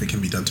 I don't know if it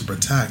can be done to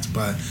protect,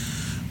 but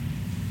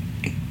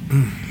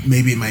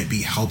maybe it might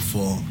be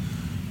helpful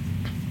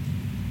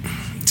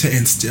to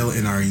instill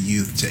in our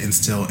youth, to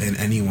instill in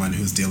anyone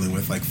who's dealing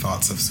with like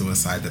thoughts of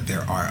suicide, that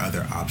there are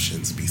other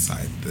options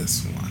beside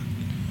this one,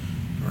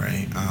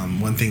 right?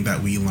 One thing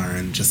that we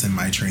learned just in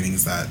my training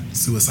is that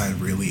suicide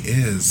really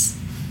is,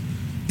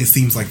 it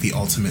seems like the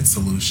ultimate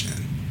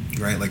solution,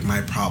 right? Like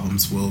my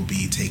problems will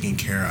be taken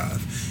care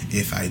of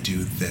if I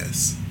do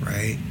this,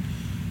 right?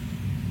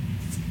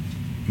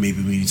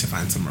 Maybe we need to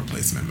find some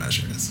replacement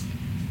measures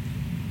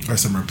or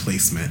some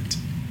replacement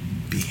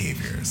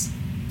behaviors,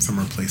 some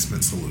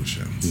replacement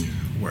solutions,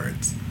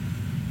 words.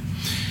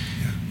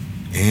 Yeah.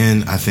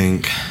 And I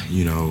think,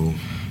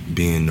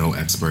 being no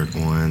expert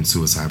on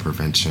suicide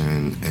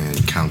prevention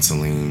and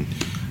counseling,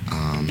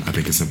 I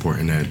think it's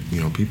important that,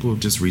 people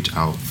just reach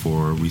out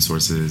for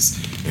resources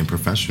and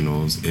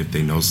professionals if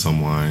they know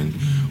someone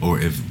or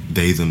if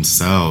they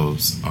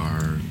themselves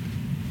are,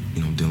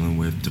 dealing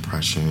with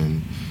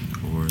depression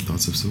or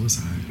thoughts of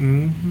suicide.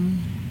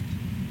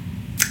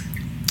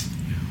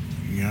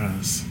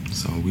 Yes.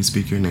 So we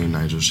speak your name,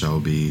 Nigel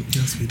Shelby.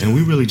 Yes, we do. And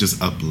we really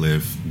just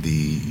uplift the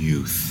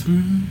youth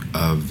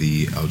of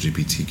the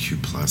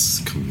LGBTQ plus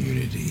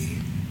community.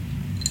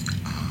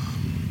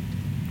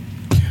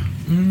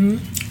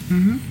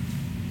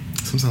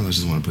 Sometimes I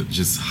just want to put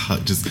just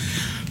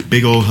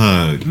big old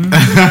hug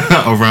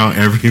around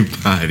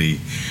everybody.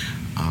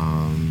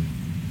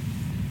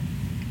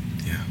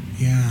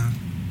 Yeah.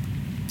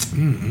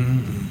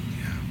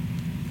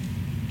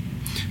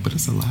 But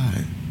it's a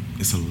lot.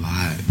 It's a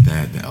lot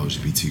that the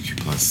LGBTQ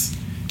plus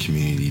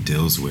community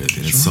deals with,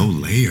 and it's so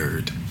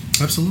layered.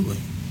 Absolutely.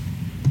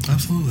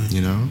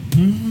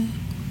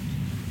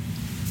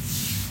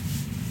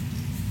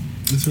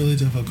 It's really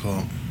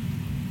difficult.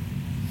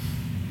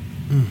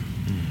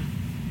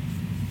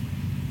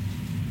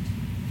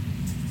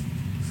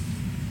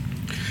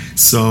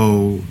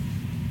 So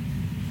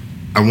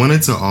I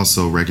wanted to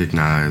also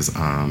recognize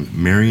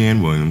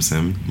Marianne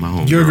Williamson, my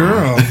homegirl. Your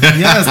girl.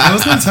 Yes, I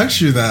was going to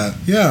text you that.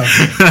 Yeah.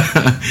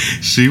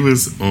 She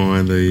was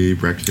on the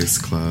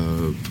Breakfast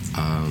Club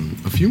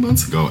a few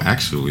months ago,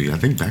 actually. I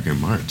think back in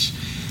March.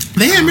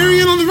 They had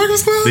Marianne on the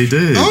Breakfast Club? They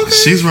did. Okay.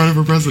 She's running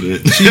for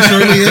president. She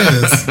surely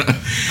is.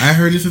 I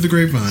heard it through the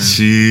grapevine.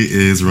 She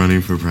is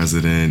running for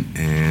president,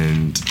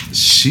 and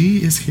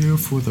she is here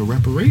for the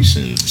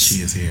reparations.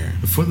 She is here.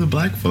 For the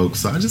black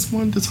folks. So I just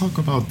wanted to talk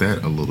about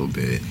that a little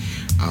bit.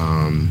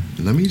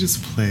 Let me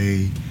just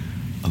play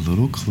a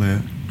little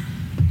clip.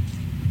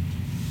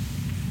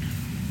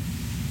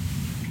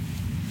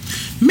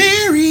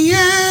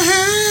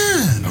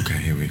 Marianne! Okay,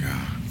 here we go.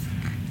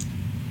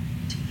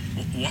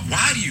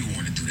 Why do you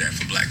want to do that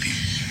for black people?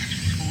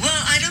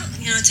 Well, I don't,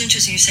 it's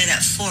interesting you say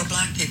that for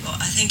black people.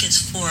 I think it's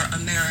for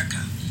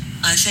America.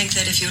 I think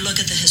that if you look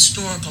at the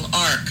historical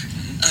arc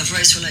of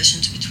race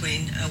relations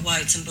between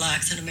whites and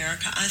blacks in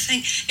America, I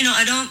think,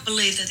 I don't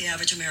believe that the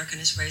average American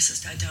is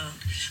racist. I don't.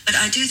 But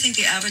I do think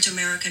the average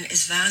American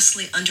is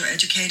vastly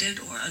undereducated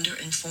or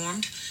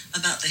underinformed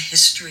about the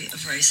history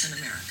of race in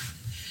America.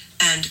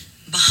 And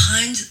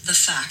behind the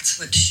facts,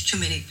 which too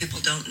many people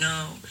don't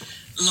know,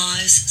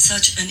 lies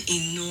such an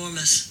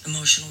enormous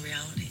emotional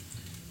reality.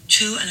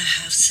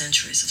 2.5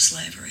 centuries of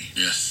slavery.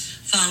 Yes.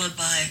 Followed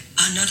by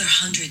another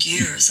 100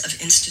 years of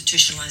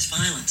institutionalized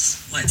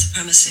violence, white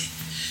supremacy.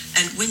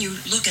 And when you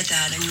look at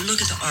that and you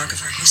look at the arc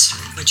of our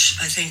history, which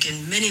I think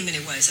in many, many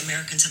ways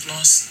Americans have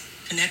lost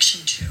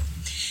connection to,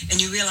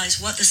 and you realize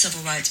what the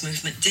civil rights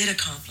movement did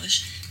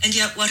accomplish, and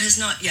yet what has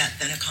not yet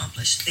been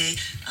accomplished. The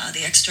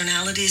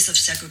externalities of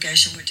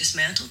segregation were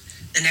dismantled.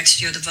 The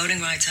next year, the Voting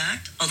Rights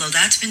Act, although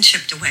that's been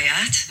chipped away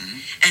at,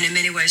 and in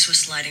many ways we're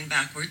sliding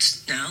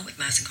backwards now with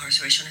mass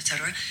incarceration,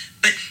 etc.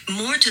 But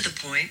more to the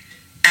point,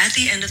 at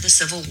the end of the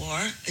Civil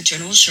War,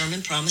 General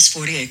Sherman promised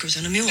 40 acres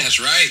and a mule. That's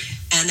right.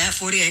 And that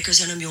 40 acres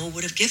and a mule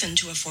would have given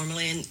to a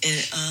formerly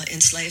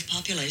enslaved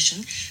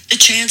population the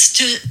chance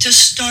to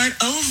start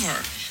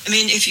over. I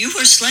mean, if you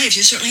were slaves,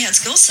 you certainly had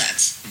skill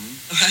sets,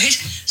 right?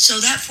 So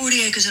that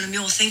 40 acres and a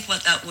mule, think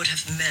what that would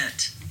have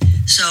meant.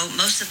 So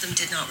most of them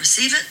did not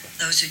receive it.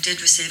 Those who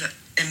did receive it,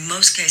 in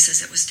most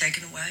cases, it was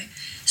taken away.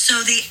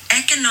 So the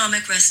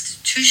economic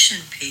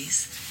restitution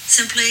piece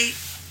simply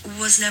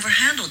was never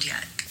handled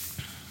yet.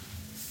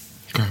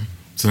 Okay.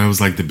 So that was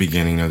like the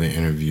beginning of the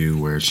interview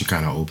where she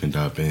kind of opened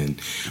up and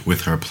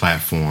with her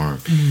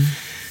platform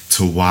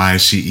to why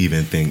she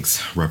even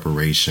thinks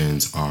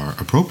reparations are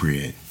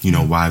appropriate. You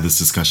know, why this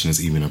discussion is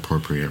even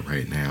appropriate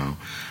right now.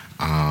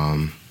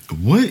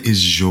 What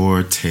is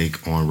your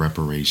take on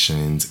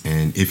reparations,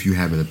 and if you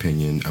have an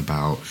opinion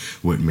about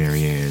what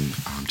Marianne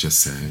just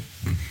said?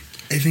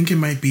 I think it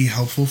might be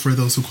helpful for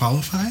those who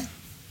qualify.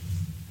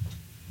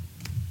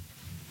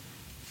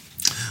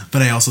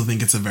 But I also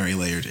think it's a very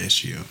layered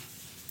issue.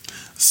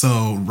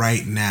 So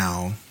right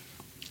now,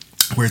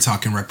 we're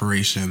talking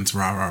reparations,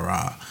 rah, rah,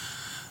 rah.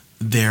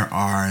 There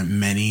are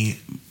many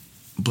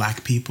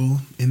Black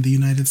people in the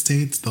United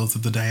States, those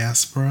of the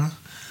diaspora,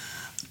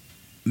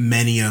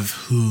 many of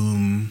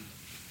whom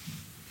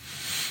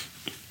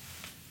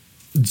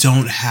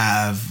don't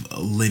have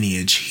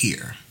lineage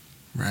here,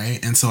 right?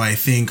 And so I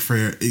think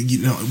for,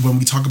 you know, when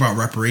we talk about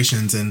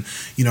reparations, and,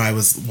 you know, I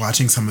was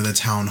watching some of the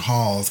town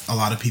halls, a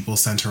lot of people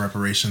center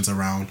reparations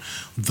around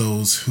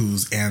those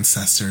whose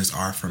ancestors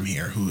are from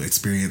here, who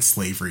experienced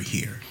slavery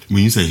here.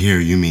 When you say here,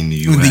 you mean the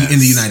U.S.? In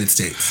the United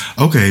States.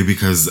 Okay,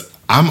 because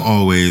I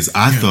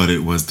thought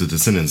it was the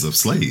descendants of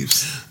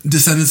slaves.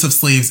 Descendants of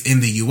slaves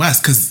in the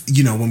U.S., because,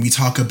 you know, when we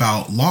talk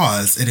about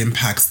laws, it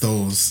impacts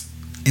those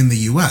in the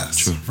U.S.,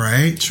 True.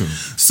 Right? True.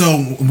 So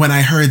when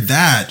I heard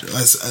that,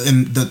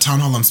 and the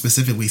town hall I'm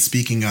specifically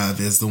speaking of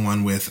is the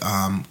one with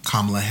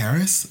Kamala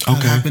Harris.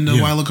 That happened a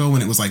while ago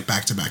when it was like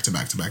back to back to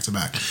back to back to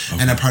back. Okay.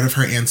 And a part of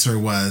her answer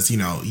was, you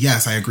know,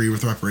 yes, I agree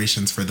with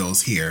reparations for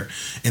those here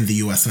in the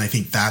U.S., and I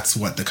think that's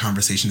what the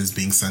conversation is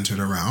being centered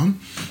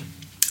around.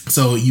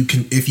 So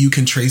if you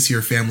can trace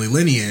your family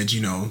lineage,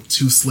 you know,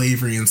 to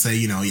slavery and say,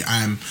 you know,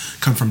 I'm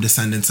come from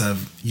descendants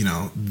of, you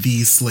know,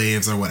 these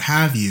slaves or what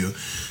have you.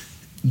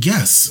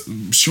 Yes,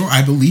 sure.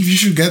 I believe you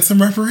should get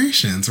some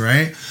reparations,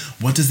 right?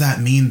 What does that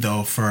mean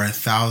though for not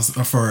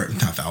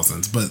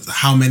thousands, but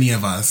how many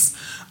of us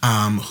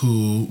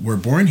who were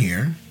born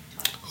here,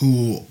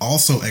 who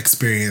also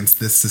experience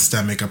this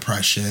systemic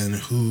oppression,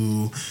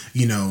 who,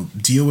 you know,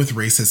 deal with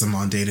racism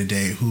on day to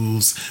day,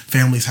 whose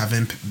families have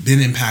been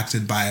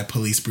impacted by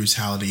police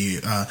brutality,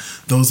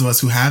 those of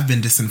us who have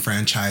been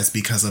disenfranchised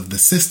because of the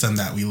system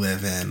that we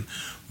live in,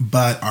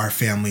 but our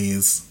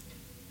families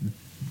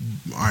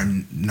are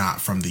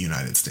not from the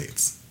United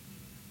States.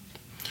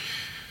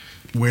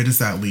 Where does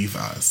that leave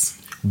us?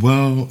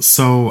 Well,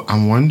 so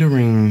I'm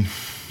wondering,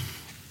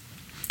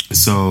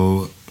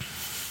 so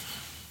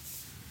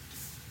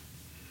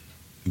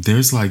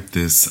there's like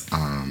this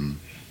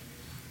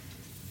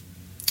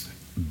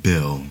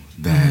bill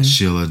that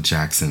Sheila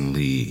Jackson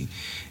Lee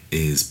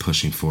is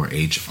pushing for,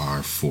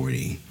 H.R.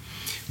 40,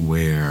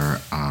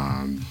 where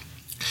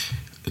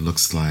it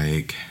looks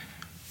like,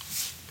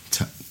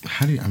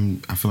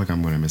 I feel like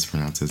I'm going to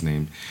mispronounce his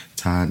name,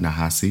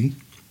 Ta-Nehisi.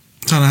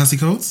 Ta-Nehisi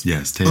Coates?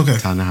 Yes, okay.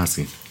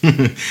 Ta-Nehisi.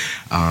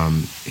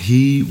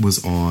 He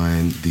was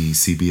on the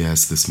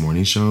CBS This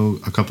Morning show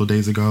a couple of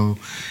days ago,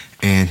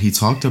 and he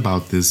talked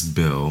about this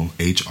bill,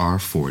 H.R.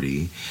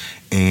 40,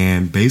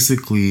 and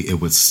basically it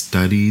would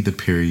study the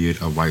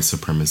period of white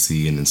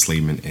supremacy and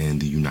enslavement in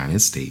the United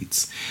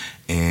States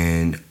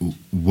and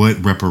what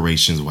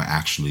reparations would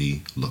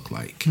actually look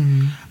like.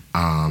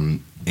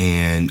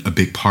 And a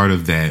big part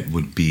of that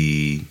would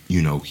be,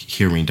 you know,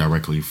 hearing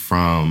directly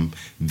from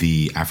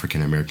the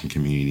African American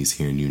communities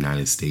here in the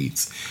United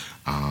States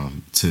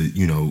to,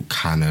 you know,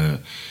 kind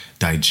of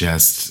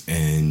digest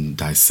and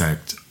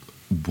dissect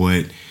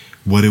what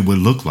it would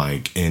look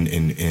like, and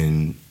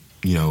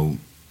you know,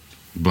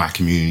 Black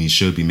communities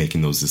should be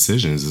making those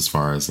decisions as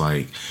far as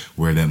like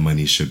where that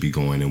money should be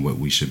going and what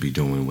we should be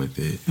doing with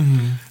it.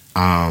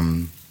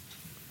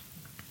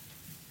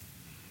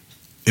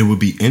 It would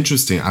be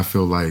interesting. I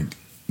feel like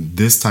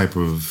this type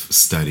of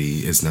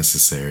study is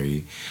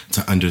necessary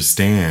to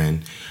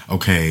understand,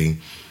 okay,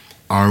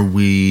 what are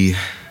we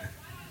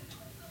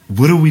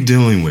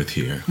dealing with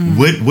here?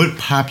 What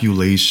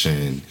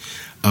population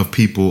of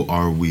people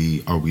are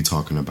we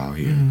talking about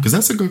here? Because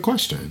that's a good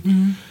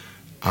question.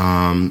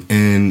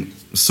 And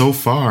so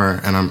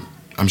far, and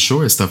I'm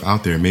sure it's stuff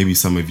out there, maybe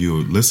some of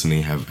you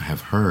listening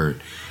have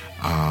heard,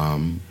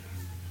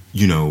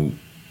 you know,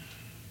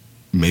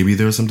 maybe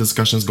there's some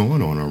discussions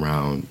going on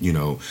around, you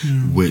know,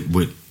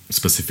 what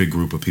specific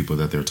group of people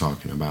that they're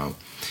talking about.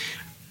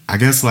 I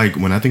guess, like,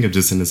 when I think of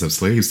descendants of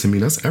slaves, to me,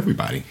 that's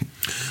everybody.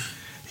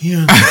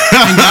 Yeah.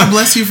 And God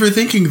bless you for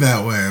thinking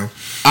that way.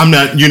 I'm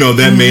not,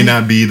 that may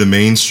not be the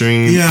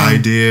mainstream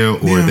idea,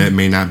 or Yeah. that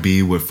may not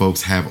be what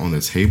folks have on the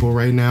table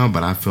right now.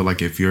 But I feel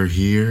like if you're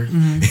here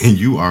and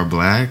you are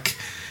black,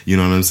 you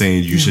know what I'm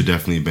saying, you should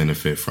definitely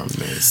benefit from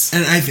this.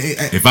 And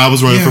if I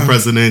was running for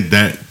president,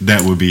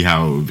 that would be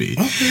how it would be.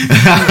 Okay.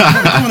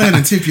 Come on ahead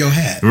and tip your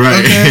hat.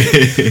 Right.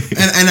 Okay?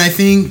 and I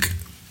think,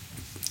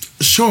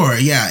 sure,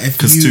 yeah.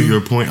 Because to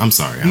your point, I'm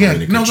sorry, I don't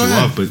mean to cut you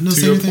off, but No,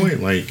 to your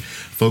point, like,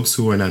 folks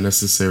who are not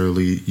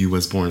necessarily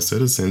U.S. born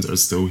citizens are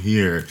still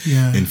here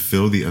and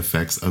feel the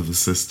effects of the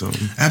system.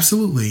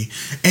 Absolutely.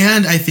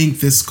 And I think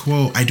this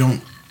quote, I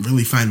don't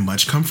really find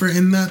much comfort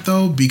in that,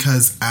 though,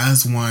 because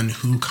as one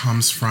who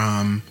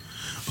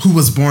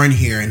was born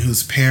here and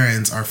whose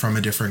parents are from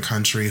a different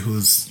country,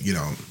 whose,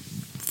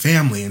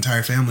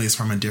 entire family is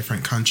from a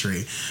different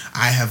country,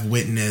 I have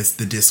witnessed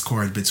the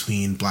discord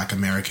between Black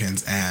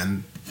Americans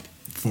and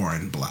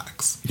foreign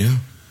blacks. Yeah.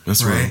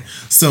 That's right.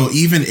 So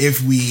even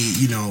if we,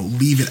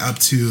 leave it up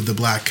to the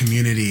Black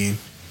community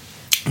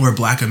or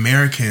Black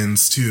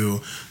Americans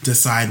to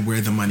decide where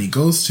the money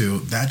goes to,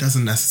 that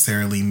doesn't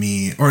necessarily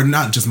mean, or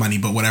not just money,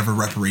 but whatever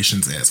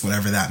reparations is,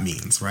 whatever that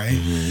means, right?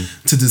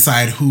 Mm-hmm. To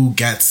decide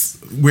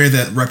where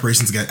the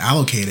reparations get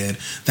allocated,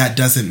 that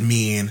doesn't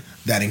mean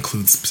that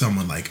includes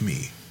someone like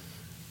me.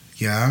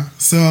 Yeah?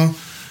 So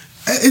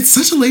it's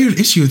such a layered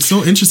issue. It's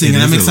so interesting.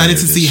 And I'm excited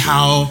to see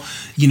how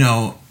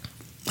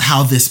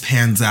this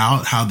pans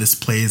out, how this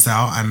plays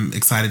out. I'm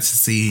excited to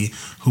see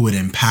who it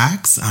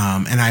impacts.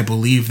 And I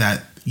believe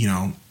that,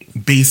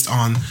 based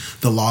on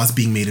the laws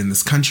being made in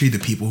this country, the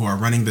people who are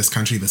running this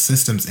country, the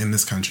systems in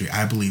this country,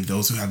 I believe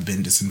those who have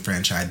been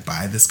disenfranchised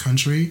by this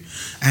country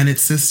and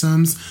its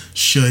systems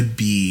should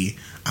be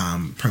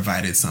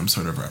provided some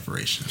sort of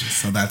reparations.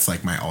 So that's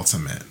like my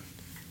ultimate.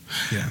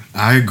 Yeah,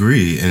 I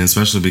agree. And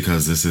especially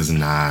because this is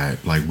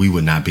not, like, we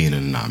would not be an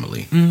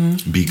anomaly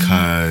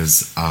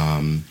because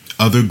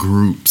other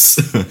groups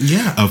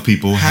of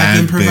people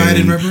have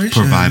been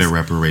provided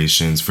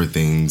reparations for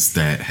things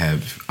that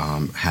have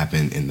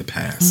happened in the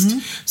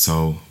past.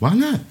 So why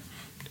not?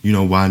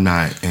 Why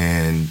not?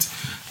 And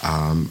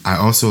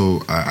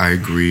I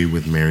agree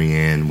with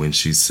Marianne when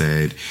she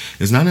said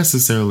it's not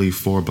necessarily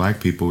for Black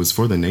people, it's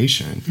for the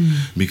nation.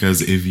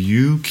 Because if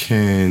you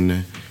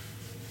can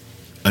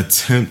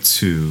attempt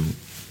to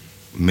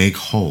make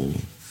whole,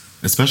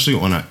 especially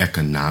on an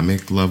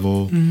economic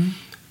level,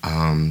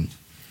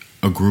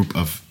 a group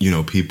of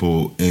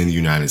people in the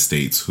United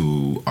States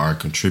who are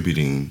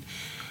contributing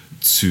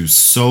to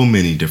so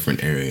many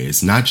different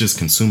areas, not just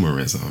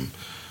consumerism,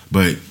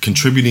 but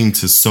contributing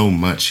to so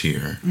much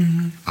here,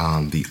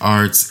 the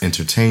arts,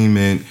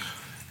 entertainment,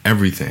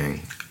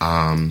 everything.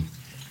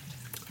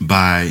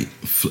 By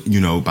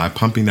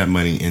pumping that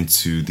money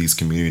into these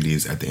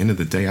communities, at the end of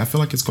the day, I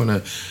feel like it's going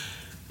to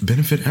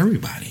benefit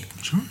everybody.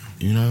 Sure.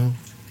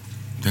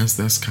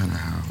 That's kind of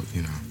how,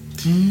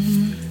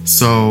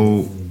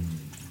 So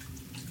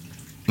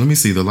let me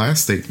see the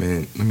last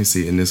statement. Let me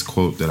see in this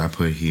quote that I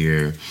put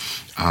here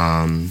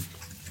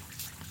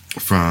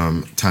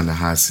from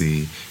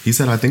Ta-Nehisi. He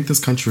said, "I think this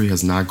country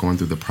has not gone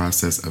through the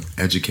process of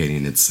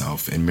educating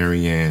itself." And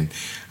Marianne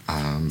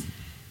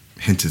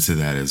hinted to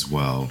that as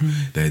well.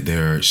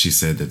 That she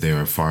said that there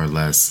are far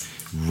less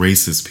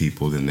racist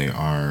people than there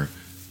are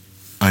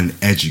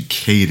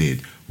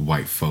uneducated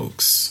white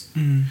folks.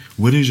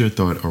 What is your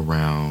thought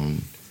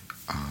around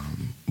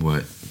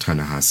what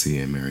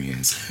Ta-Nehisi and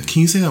Marianne said?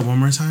 Can you say that one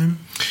more time?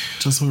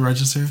 Just so we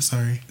register?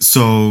 Sorry.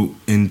 So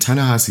in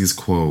Ta-Nehisi's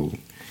quote,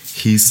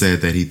 he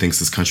said that he thinks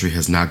this country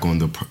has not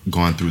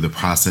gone through the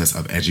process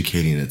of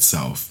educating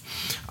itself.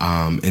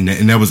 And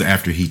that was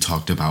after he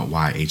talked about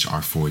why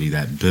H.R. 40,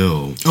 that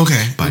bill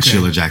by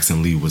Sheila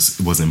Jackson Lee,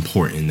 was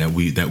important, that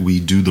we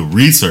do the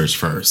research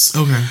first.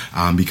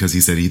 Because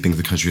he said he thinks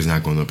the country is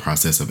not going through the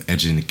process of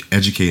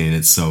educating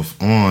itself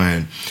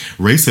on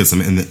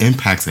racism and the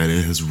impacts that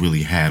it has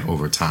really had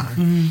over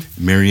time.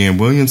 Marianne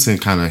Williamson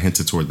kind of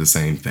hinted toward the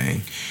same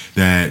thing,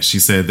 that she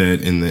said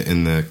that in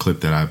the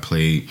clip that I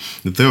played,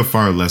 that there are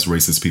far less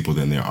racist people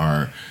than there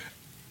are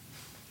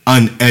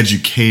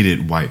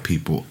uneducated white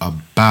people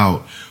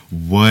about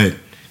what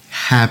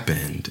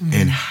happened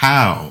and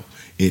how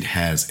it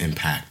has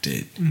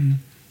impacted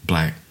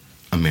Black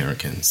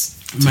Americans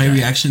today. My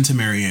reaction to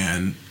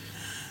Marianne,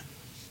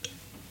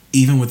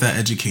 even with that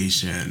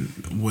education,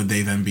 would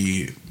they then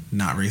be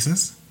not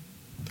racist?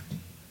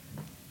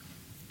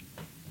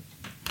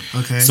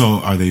 Okay. So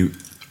are they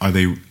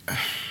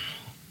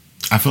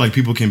I feel like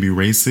people can be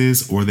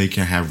racist or they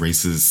can have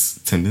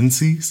racist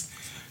tendencies.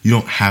 You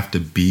don't have to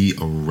be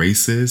a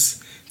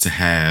racist to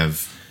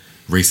have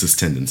racist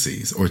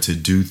tendencies or to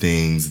do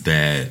things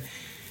that,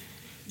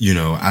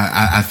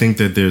 I think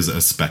that there's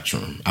a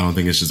spectrum. I don't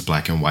think it's just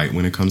black and white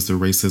when it comes to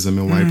racism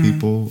and white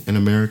people in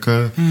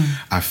America.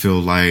 I feel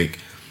like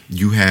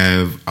you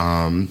have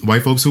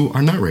white folks who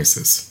are not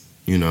racist,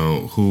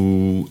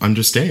 who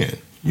understand.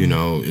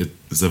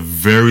 It's a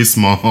very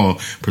small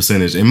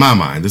percentage in my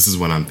mind. This is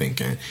what I'm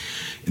thinking.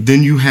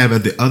 Then you have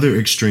at the other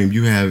extreme,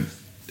 you have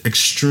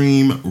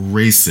extreme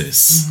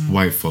racist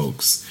white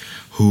folks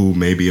who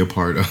may be a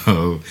part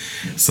of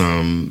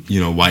some,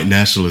 white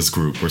nationalist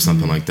group or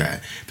something like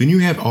that. Then you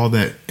have all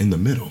that in the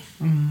middle.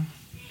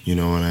 You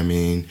know what I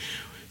mean?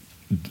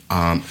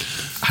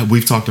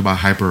 We've talked about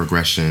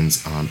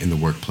hyperaggressions in the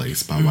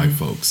workplace by white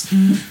folks.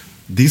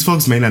 These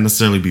folks may not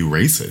necessarily be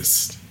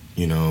racist,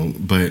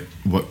 but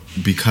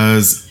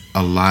because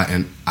a lot,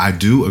 and I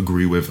do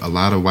agree with, a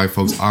lot of white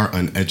folks are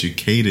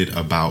uneducated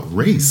about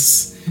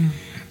race,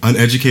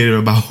 uneducated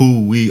about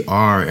who we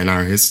are and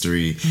our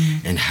history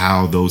and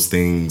how those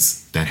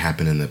things that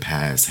happened in the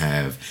past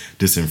have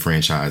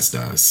disenfranchised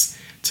us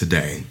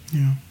today.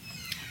 Yeah.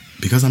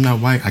 Because I'm not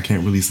white, I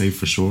can't really say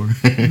for sure.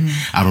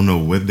 I don't know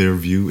what their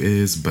view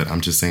is, but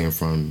I'm just saying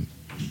from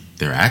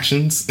their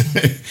actions,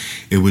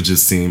 it would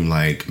just seem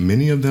like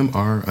many of them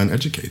are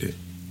uneducated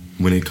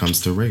when it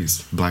comes to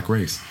race, black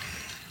race.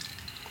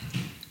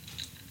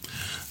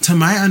 To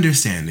my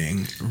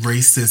understanding,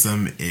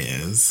 racism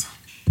is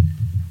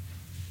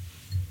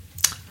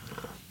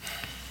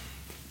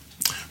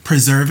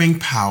preserving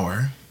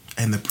power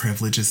and the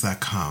privileges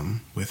that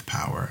come with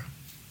power.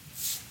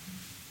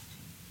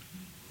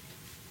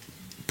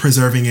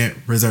 Preserving it,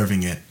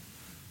 reserving it,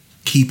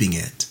 keeping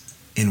it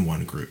in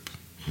one group,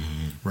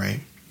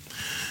 right?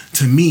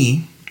 To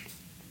me,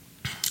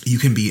 you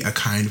can be a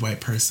kind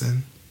white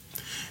person.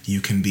 You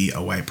can be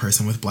a white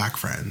person with black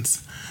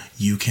friends.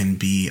 You can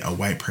be a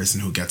white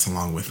person who gets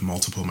along with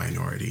multiple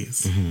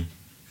minorities.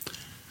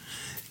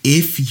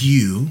 If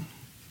you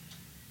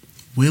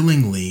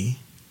willingly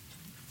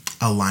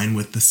align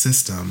with the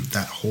system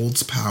that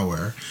holds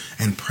power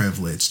and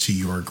privilege to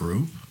your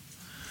group,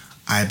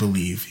 I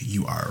believe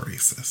you are a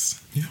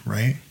racist,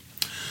 right?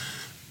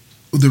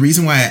 The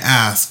reason why I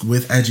ask,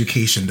 with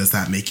education, does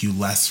that make you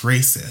less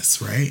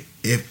racist, right?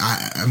 If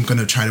I'm going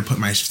to try to put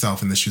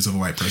myself in the shoes of a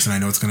white person, I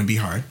know it's going to be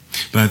hard.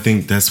 But I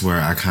think that's where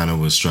I kind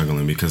of was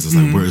struggling, because it's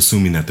like we're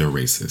assuming that they're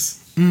racist.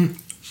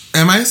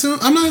 Am I assuming?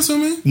 I'm not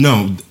assuming.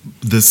 No,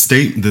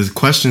 the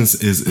questions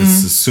is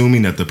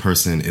assuming that the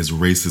person is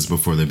racist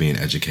before they're being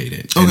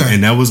educated. Okay.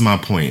 And that was my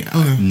point.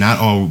 Okay. Not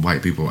all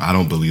white people, I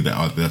don't believe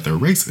that they're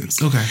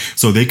racist. Okay.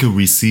 So they could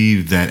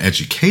receive that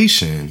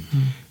education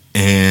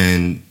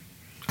and,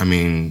 I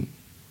mean,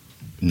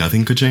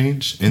 nothing could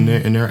change in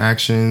their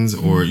actions,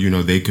 or,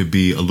 they could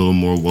be a little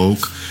more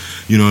woke.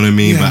 You know what I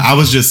mean? Yeah. But I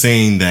was just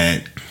saying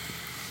that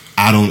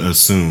I don't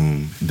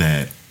assume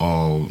that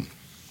all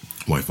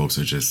white folks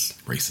are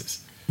just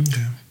racist.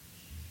 Okay.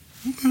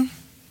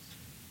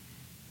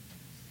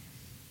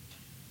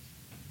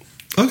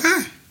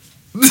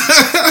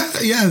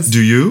 Yes.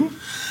 Do you?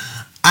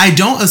 I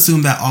don't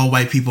assume that all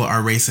white people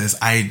are racist.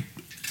 I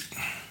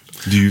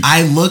Do you?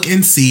 I look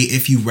and see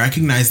if you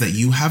recognize that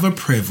you have a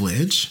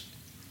privilege,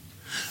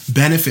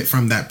 benefit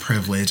from that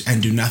privilege,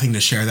 and do nothing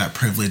to share that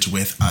privilege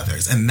with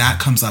others. And that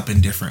comes up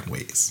in different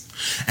ways.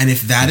 And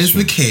if that's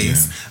the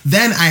case,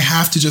 then I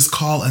have to just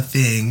call a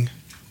thing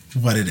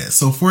what it is.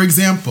 So, for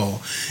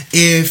example,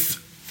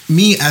 if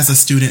me as a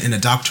student in a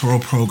doctoral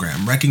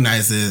program a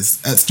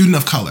student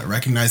of color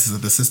recognizes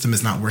that the system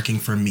is not working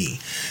for me,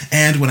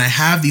 and when I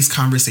have these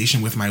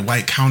conversations with my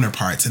white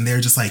counterparts and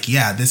they're just like,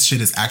 yeah, this shit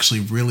is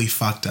actually really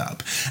fucked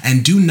up,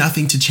 and do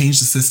nothing to change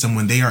the system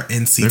when they are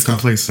in seats They're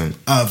complacent.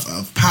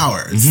 of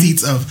power,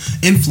 seats of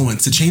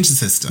influence to change the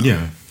system.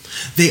 Yeah.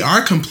 They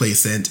are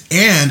complacent,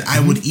 and I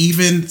would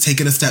even take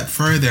it a step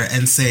further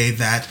and say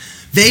that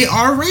they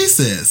are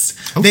racist.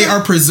 Okay. They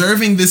are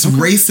preserving this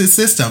racist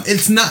system.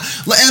 It's not,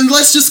 and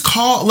let's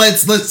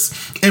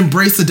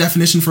embrace the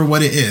definition for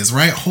what it is,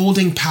 right?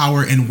 Holding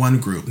power in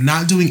one group,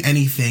 not doing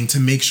anything to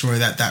make sure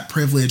that that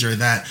privilege or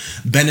that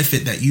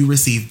benefit that you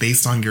receive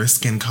based on your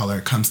skin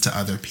color comes to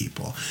other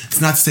people. It's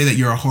not to say that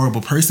you're a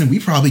horrible person. We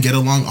probably get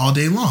along all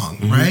day long,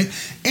 right?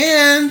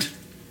 And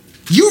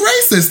you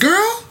racist,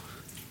 girl.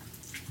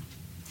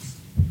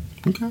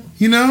 Okay.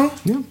 You know?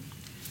 Yeah.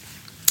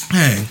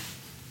 Hey.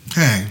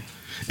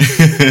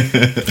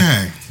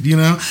 Hey, you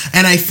know?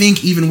 And I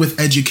think even with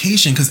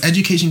education, because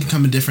education can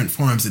come in different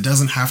forms. It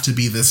doesn't have to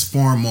be this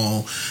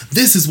formal,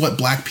 this is what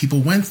black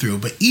people went through.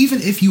 But even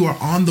if you are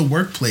on the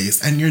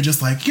workplace and you're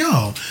just like,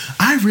 yo,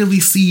 I really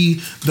see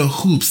the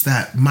hoops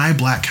that my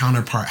black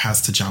counterpart has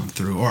to jump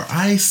through, or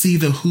I see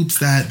the hoops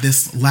that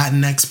this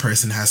Latinx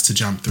person has to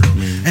jump through.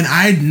 And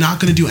I'm not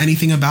going to do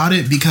anything about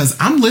it because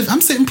I'm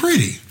sitting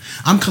pretty.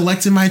 I'm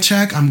collecting my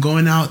check. I'm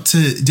going out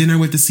to dinner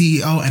with the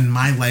CEO, and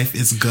my life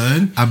is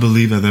good. I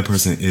believe that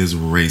person is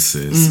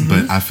racist,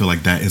 but I feel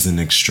like that is an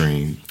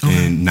extreme.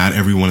 Okay. And not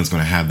everyone is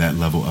going to have that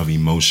level of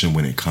emotion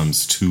when it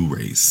comes to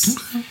race.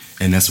 Okay.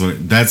 And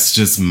that's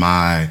just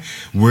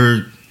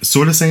we're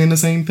sort of saying the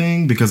same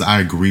thing, because I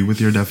agree with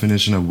your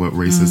definition of what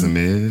racism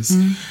is.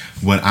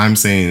 What I'm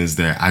saying is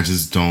that I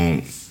just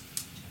don't,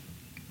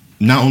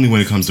 not only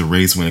when it comes to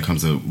race, when it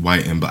comes to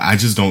white and black, I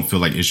just don't feel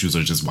like issues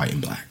are just white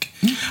and black.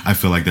 I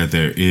feel like that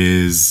there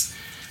is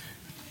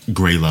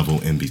gray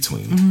level in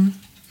between.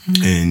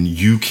 And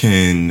you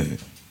can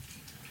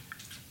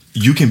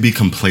be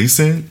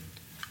complacent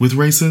with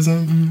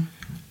racism.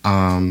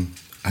 I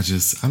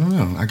don't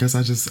know. I guess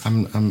I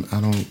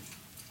don't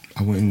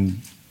I wouldn't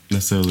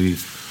necessarily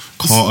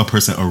call a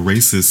person a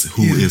racist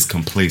who is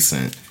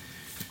complacent.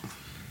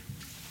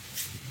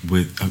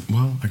 With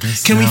I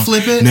guess can we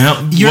flip it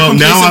now? You're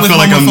now I feel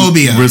like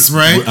homophobia,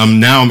 right?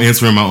 I'm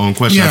answering my own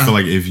question. Yeah. I feel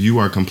like if you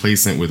are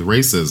complacent with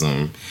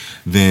racism,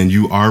 then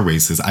you are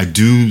racist. I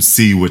do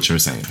see what you're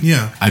saying.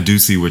 Yeah, I do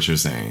see what you're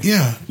saying.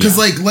 Yeah, because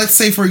like, let's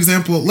say for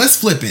example, let's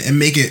flip it and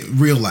make it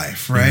real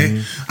life, right?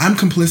 Mm-hmm. I'm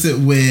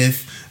complicit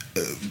with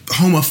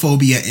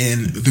homophobia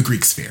in the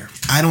Greek sphere.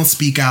 I don't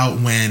speak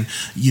out when,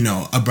 you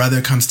know, a brother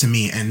comes to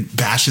me and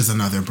bashes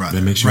another brother.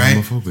 That makes you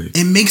homophobic.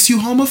 It makes you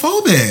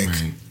homophobic.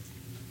 Right.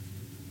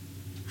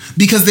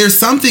 Because there's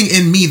something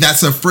in me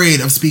that's afraid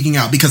of speaking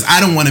out because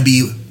I don't want to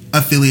be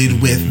affiliated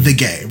with the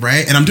gay,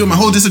 right? And I'm doing my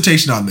whole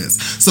dissertation on this.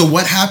 So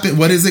what happened?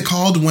 What is it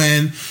called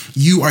when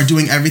you are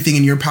doing everything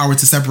in your power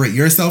to separate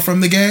yourself from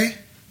the gay?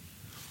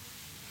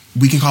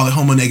 We can call it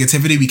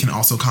homonegativity. We can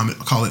also call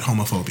it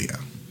homophobia.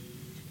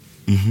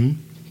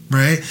 Mm-hmm.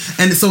 Right?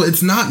 And so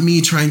it's not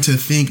me trying to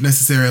think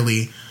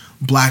necessarily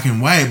black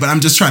and white, but I'm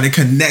just trying to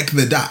connect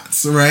the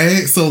dots,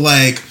 right? So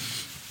like,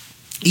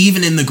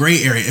 even in the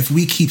gray area, if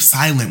we keep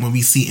silent when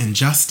we see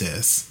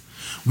injustice,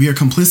 we are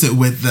complicit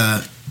with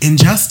the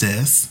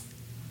injustice.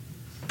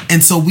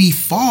 And so we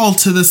fall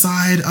to the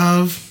side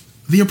of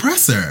the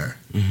oppressor.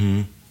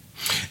 Mm-hmm.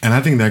 And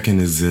I think that can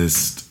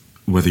exist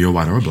whether you're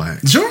white or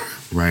black. Sure.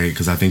 Right?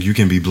 Because I think you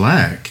can be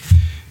black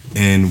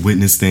and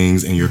witness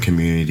things in your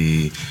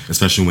community,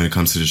 especially when it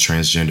comes to the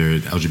transgender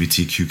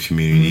LGBTQ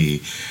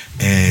community,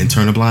 and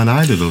turn a blind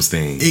eye to those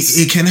things.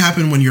 It can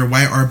happen when you're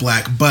white or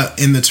black, but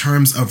in the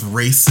terms of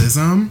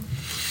racism,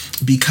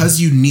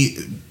 because you need,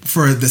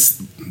 for this,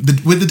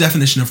 with the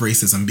definition of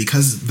racism,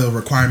 because the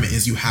requirement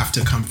is you have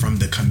to come from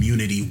the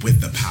community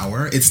with the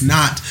power, it's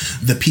not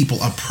the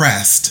people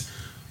oppressed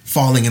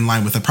falling in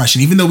line with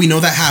oppression, even though we know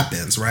that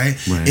happens, right?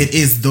 It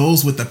is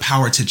those with the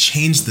power to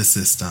change the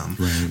system,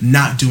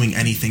 not doing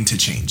anything to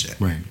change it.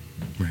 Right.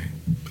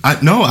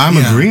 I'm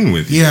agreeing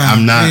with you.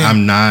 I'm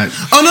not.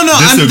 Oh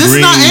no! This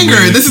is not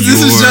anger. This is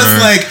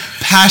just like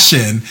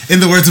passion. In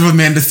the words of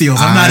Amanda Seales,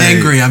 I'm not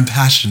angry. I'm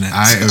passionate.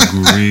 I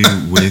agree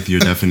with your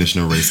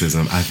definition of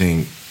racism. I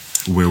think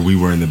where we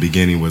were in the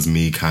beginning was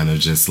me kind of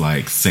just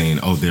like saying,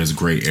 oh, there's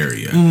gray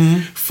area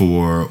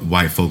for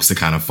white folks to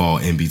kind of fall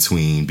in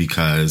between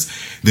because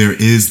there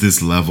is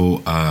this level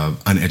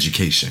of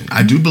uneducation.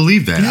 I do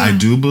believe that. I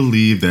do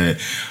believe that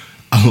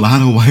a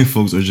lot of white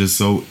folks are just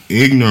so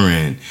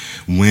ignorant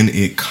when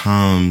it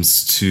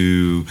comes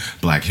to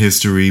black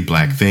history,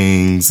 black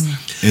things,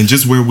 and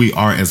just where we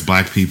are as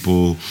black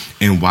people,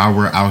 and why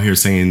we're out here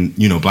saying,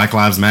 you know, Black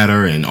Lives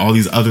Matter and all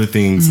these other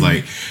things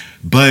like.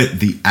 But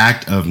the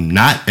act of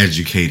not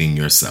educating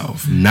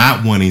yourself,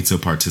 not wanting to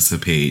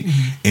participate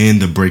in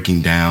the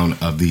breaking down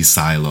of these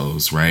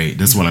silos, right?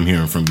 That's what I'm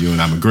hearing from you, and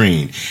I'm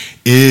agreeing,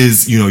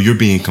 is, you know, you're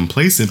being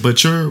complacent,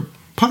 but you're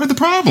part of the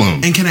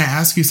problem. And can I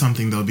ask you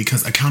something, though?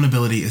 Because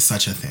accountability is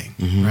such a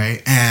thing,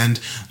 right? And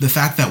the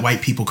fact that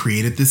white people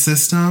created this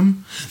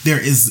system,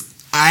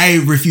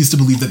 I refuse to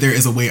believe that there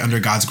is a way under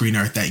God's green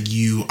earth that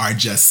you are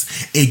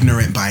just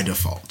ignorant by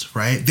default,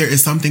 right? There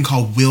is something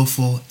called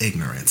willful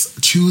ignorance,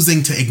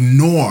 choosing to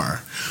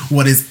ignore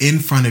what is in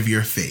front of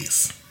your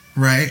face,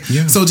 right?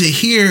 Yeah. So to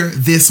hear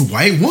this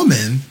white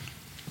woman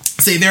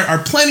say there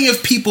are plenty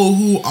of people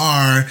who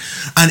are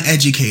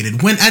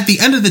uneducated, when at the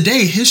end of the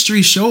day,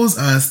 history shows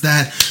us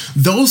that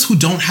those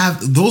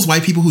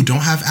white people who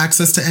don't have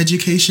access to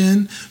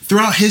education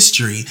throughout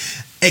history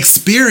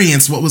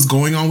experienced what was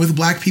going on with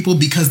black people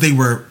because they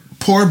were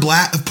poor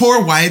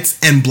whites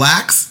and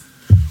blacks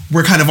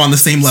were kind of on the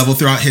same level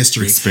throughout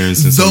history.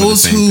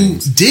 Those who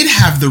did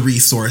have the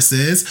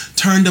resources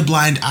turned a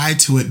blind eye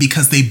to it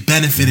because they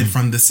benefited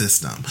from the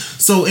system.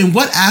 So in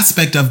what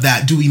aspect of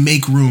that do we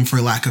make room for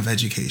lack of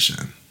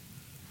education?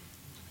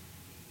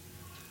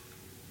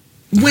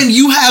 When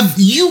you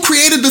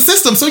created the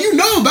system, so you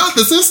know about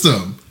the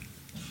system.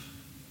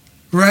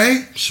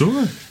 Right?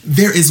 Sure.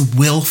 There is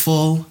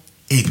willful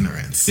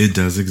ignorance. It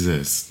does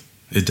exist.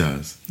 It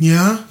does.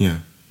 Yeah? Yeah.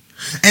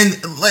 And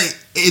like,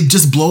 it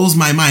just blows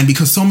my mind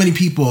because so many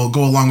people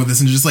go along with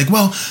this and they're just like,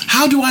 well,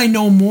 how do I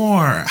know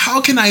more?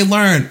 How can I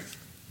learn?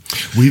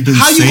 We've been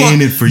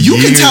saying it for years. You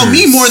can tell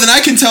me more than I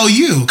can tell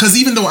you because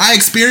even though I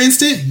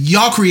experienced it,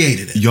 y'all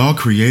created it. Y'all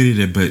created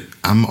it, but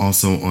I'm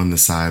also on the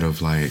side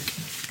of like,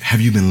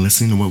 have you been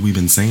listening to what we've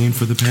been saying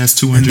for the past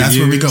 200 years? And that's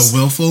where we go,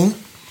 willful.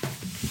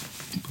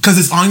 Because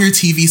it's on your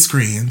TV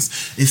screens,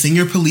 it's in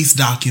your police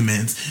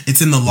documents,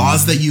 it's in the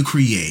laws that you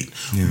create.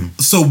 Yeah.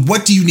 So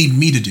what do you need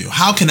me to do?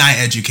 How can I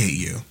educate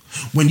you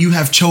when you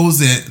have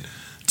chosen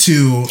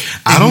to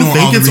I don't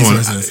think it's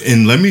on,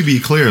 and let me be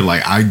clear,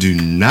 like I do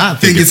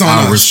not think it's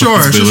our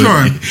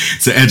responsibility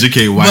to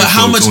educate white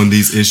folks on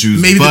these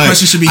issues. Maybe the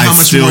question should be, how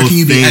much more can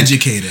you be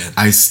educated?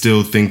 I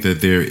still think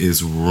that there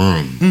is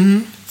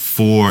room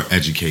for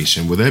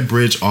education? Will that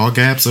bridge all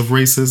gaps of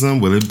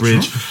racism? Will it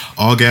bridge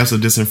all gaps of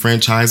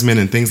disenfranchisement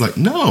and things like?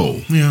 No.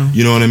 Yeah.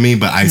 You know what I mean?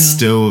 But I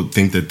still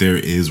think that there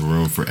is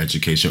room for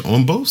education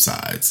on both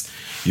sides.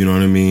 You know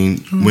what I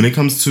mean? When it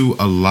comes to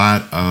a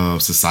lot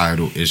of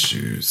societal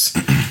issues,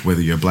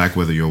 whether you're black,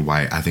 whether you're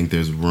white, I think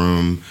there's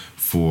room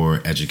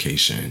for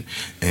education.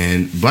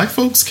 And black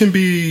folks can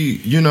be,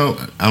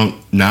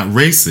 not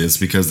racist,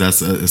 because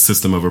that's a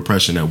system of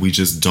oppression that we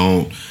just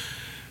don't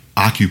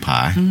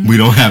occupy. We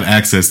don't have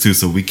access to,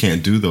 so we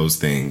can't do those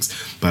things.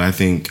 But I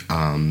think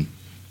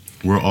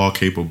we're all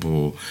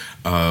capable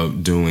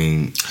of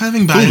doing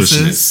having biases,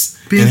 foolishness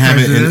being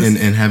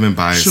and having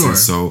biases. Sure.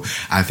 So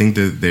I think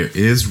that there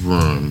is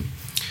room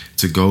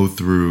to go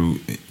through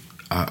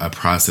a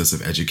process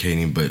of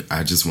educating, but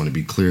I just want to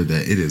be clear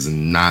that it is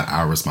not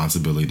our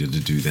responsibility to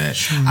do that.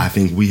 Sure. I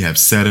think we have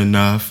said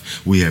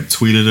enough, we have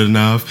tweeted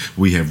enough,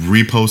 we have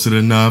reposted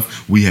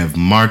enough, we have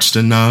marched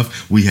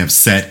enough, we have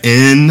sat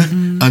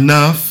in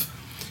enough,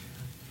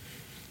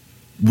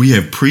 we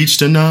have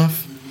preached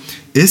enough.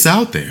 It's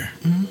out there.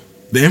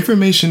 The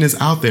information is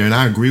out there, and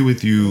I agree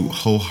with you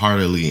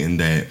wholeheartedly in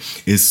that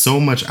it's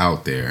so much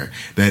out there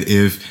that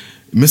if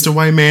Mr.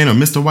 White Man or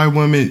Mr. White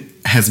Woman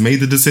has made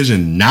the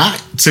decision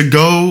not to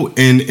go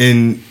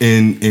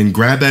and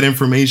grab that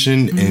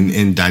information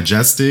and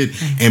digest it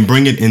and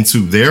bring it into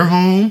their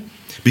home,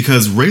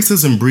 because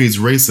racism breeds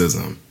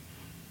racism,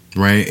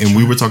 right? And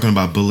we were talking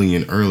about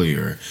bullying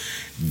earlier.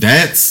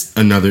 That's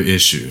another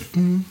issue,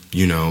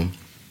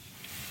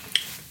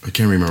 I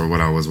can't remember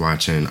what I was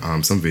watching,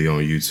 some video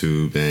on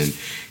YouTube, and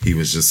he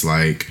was just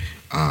like,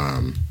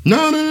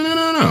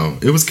 no.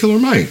 It was Killer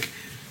Mike.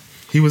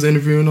 He was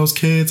interviewing those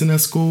kids in that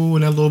school,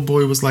 and that little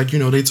boy was like,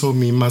 they told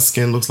me my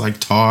skin looks like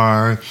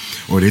tar,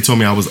 or they told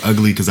me I was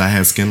ugly because I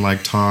had skin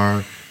like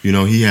tar.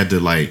 He had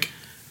to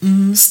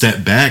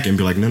step back and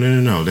be like,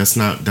 no, that's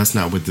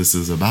not what this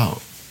is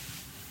about.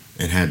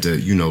 And had to,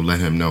 let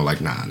him know,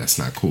 nah, that's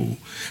not cool.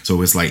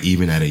 So it's like,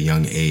 even at a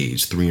young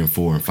age, 3 and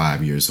 4 and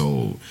 5 years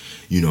old,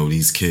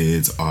 these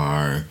kids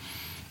are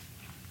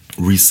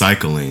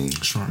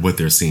recycling what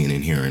they're seeing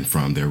and hearing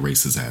from their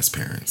racist ass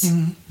parents.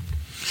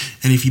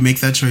 And if you make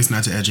that choice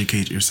not to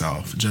educate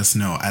yourself, just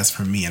know, as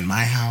for me and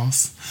my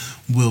house,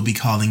 we'll be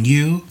calling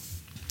you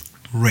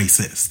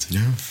racist.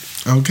 Yeah.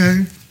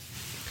 Okay?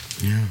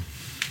 Yeah.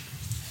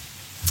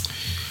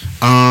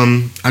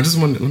 I just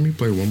wanted, let me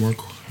play one more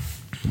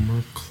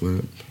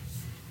clip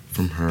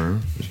from her.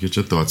 Get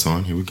your thoughts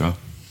on. Here we go.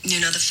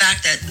 The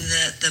fact that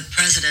the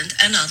president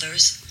and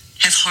others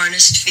have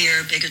harnessed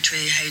fear,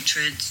 bigotry,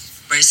 hatred,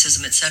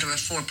 racism, etc.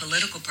 for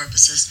political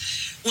purposes.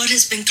 What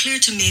has been clear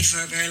to me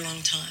for a very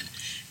long time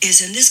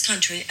is, in this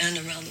country and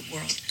around the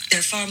world, there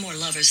are far more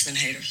lovers than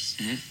haters.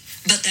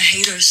 But the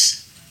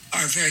haters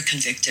are very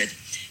convicted,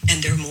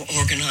 and they're more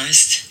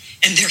organized,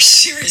 and they're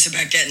serious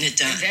about getting it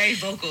done. They're very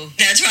vocal.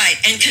 That's right.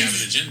 And they have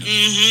an agenda.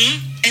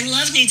 And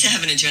love needs to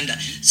have an agenda.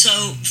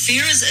 So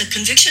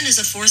conviction is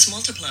a force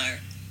multiplier.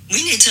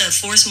 We need to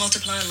force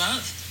multiply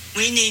love.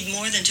 We need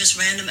more than just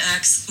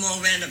small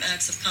random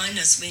acts of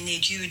kindness. We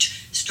need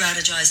huge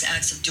strategized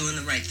acts of doing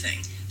the right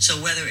thing. So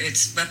whether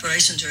it's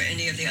reparations or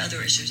any of the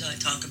other issues I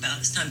talk about,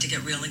 it's time to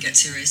get real and get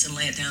serious and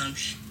lay it down.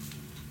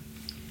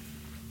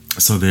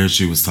 So there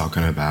she was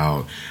talking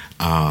about,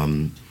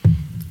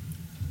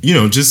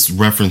 just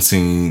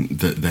referencing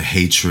the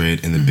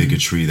hatred and the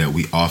bigotry that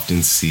we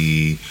often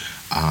see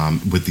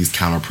with these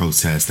counter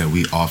protests that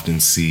we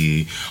often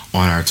see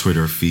on our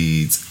Twitter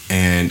feeds.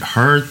 And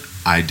her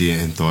idea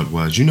and thought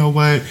was, you know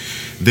what?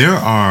 There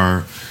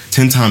are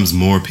 10 times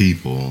more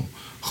people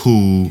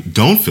who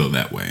don't feel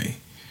that way,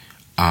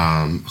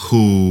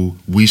 who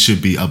we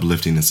should be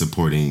uplifting and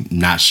supporting,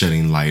 not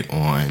shedding light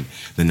on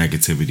the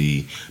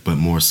negativity, but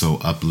more so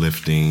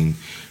uplifting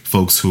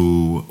folks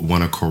who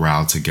want to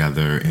corral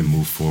together and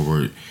move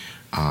forward.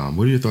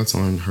 What are your thoughts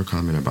on her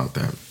comment about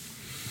that?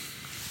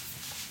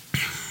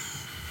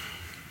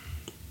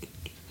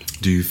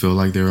 Do you feel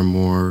like there are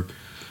more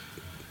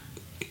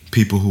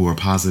people who are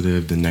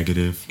positive than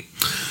negative?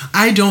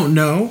 I don't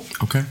know.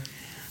 Okay.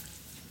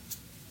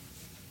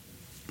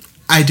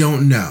 I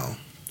don't know.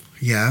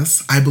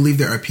 Yes, I believe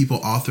there are people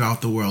all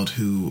throughout the world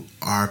who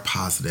are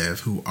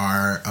positive, who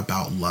are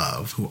about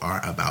love, who are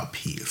about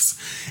peace.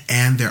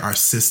 And there are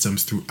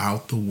systems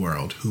throughout the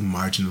world who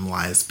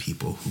marginalize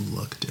people who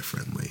look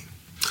differently.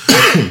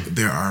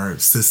 There are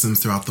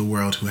systems throughout the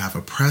world who have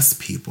oppressed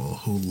people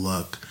who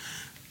look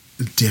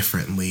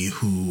differently,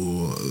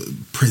 who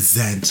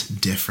present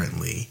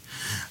differently.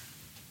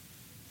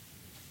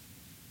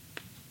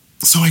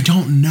 So I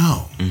don't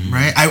know,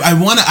 right? I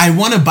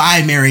want to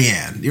buy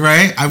Marianne,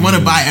 right? I want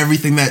to buy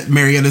everything that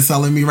Marianne is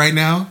selling me right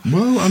now.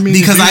 Well, I mean,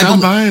 because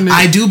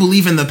I do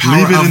believe in the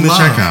power of love. Leave it in the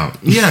checkout.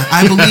 Yeah,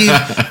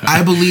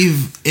 I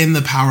believe in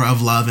the power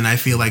of love, and I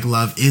feel like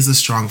love is a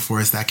strong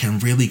force that can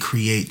really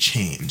create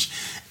change.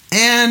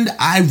 And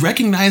I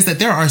recognize that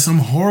there are some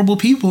horrible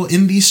people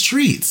in these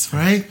streets,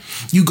 right?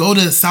 You go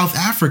to South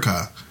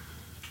Africa,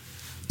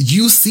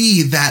 you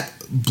see that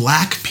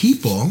black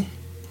people,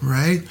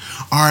 right,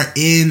 are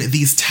in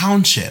these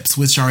townships,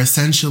 which are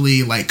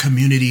essentially like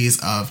communities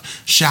of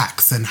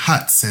shacks and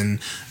huts and,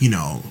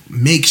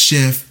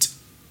 makeshift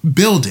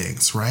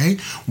buildings,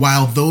 right?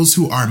 While those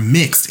who are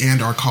mixed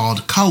and are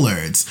called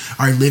coloreds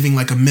are living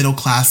like a middle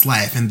class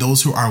life, and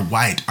those who are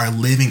white are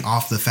living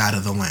off the fat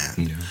of the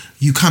land. Yeah.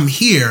 You come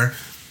here,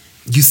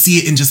 you see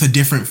it in just a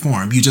different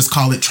form. You just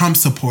call it Trump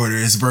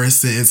supporters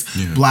versus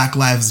Black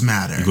Lives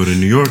Matter. You go to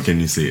New York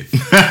and you see it.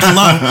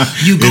 Hello.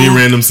 You go, any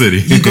random city.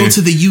 You go to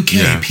the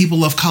UK,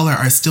 people of color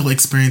are still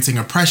experiencing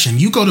oppression.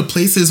 You go to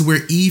places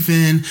where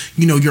even,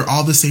 you're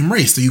all the same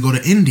race. So you go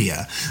to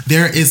India.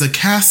 There is a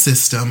caste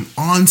system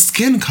on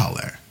skin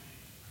color.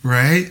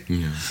 Right?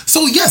 Yeah.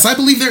 So yes, I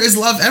believe there is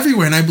love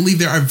everywhere, and I believe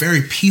there are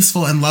very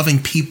peaceful and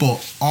loving people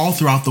all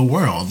throughout the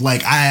world.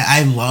 Like,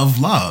 I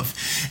love.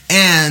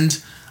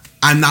 And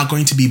I'm not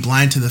going to be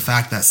blind to the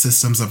fact that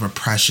systems of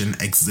oppression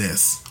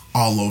exist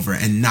all over,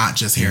 and not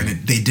just here.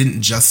 And they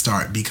didn't just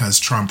start because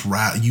Trump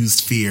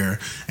used fear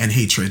and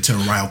hatred to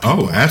rile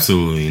people. Oh,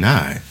 absolutely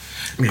not.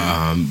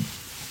 Yeah.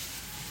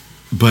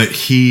 But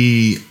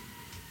he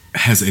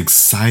has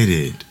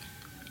excited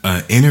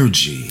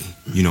energy,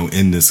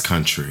 in this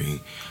country,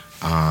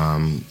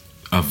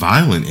 a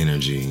violent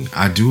energy.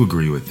 I do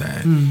agree with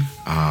that.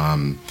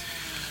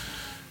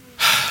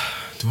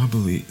 Do I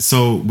believe?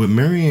 So what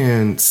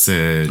Marianne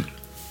said,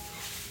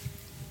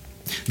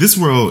 this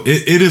world,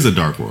 it is a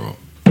dark world.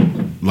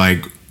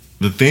 Like,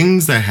 the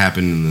things that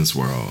happen in this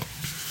world,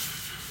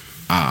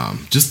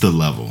 just the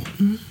level.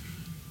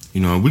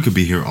 Mm-hmm. We could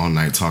be here all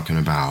night talking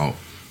about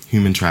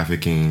human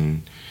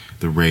trafficking,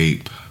 the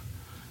rape,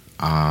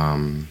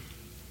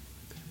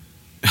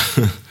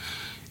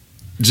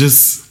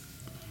 just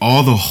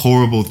all the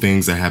horrible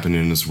things that happen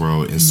in this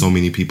world, and so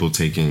many people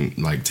taking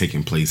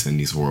place in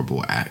these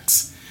horrible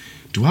acts.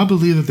 Do I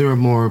believe that there are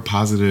more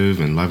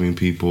positive and loving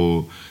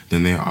people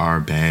than there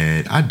are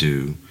bad? I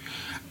do.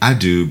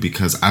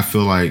 Because I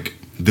feel like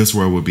this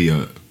world would be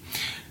I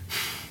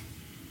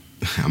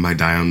might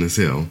die on this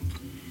hill,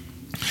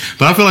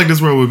 but I feel like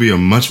this world would be a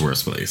much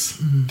worse place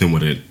than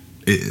what it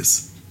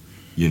is.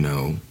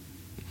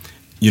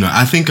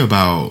 I think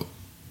about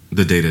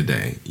the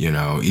day-to-day,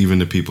 even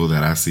the people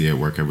that I see at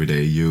work every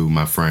day, you,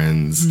 my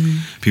friends,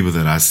 people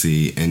that I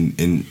see,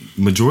 and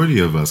majority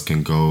of us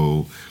can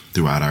go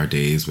throughout our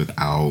days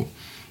without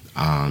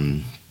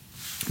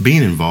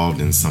being involved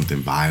in something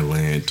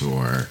violent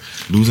or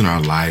losing our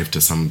life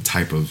to some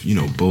type of,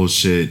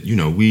 bullshit.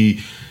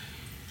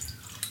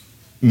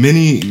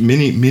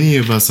 Many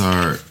of us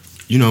are,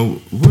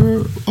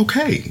 we're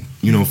okay,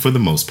 for the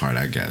most part,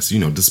 I guess,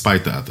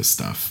 despite the other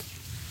stuff.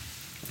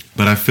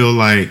 But I feel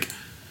like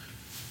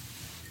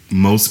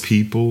most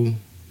people,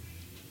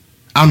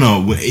 I don't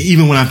know,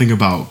 even when I think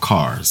about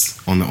cars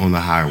on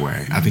the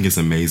highway, I think it's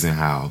amazing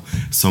how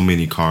so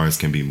many cars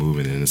can be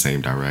moving in the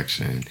same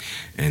direction.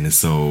 And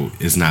it's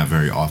not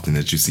very often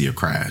that you see a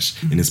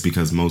crash. And it's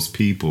because most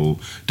people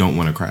don't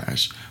want to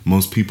crash.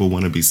 Most people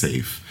want to be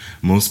safe.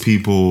 Most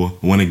people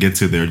want to get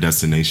to their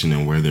destination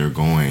and where they're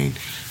going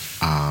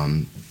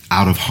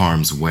out of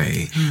harm's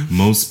way.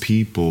 Most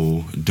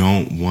people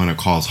don't want to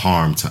cause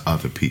harm to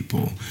other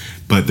people.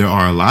 But there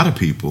are a lot of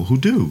people who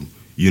do.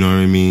 You know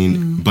what I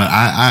mean? But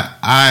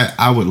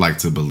I would like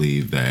to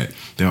believe that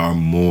there are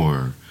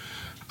more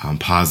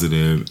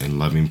positive and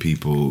loving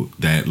people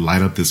that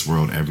light up this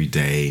world every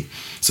day,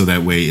 so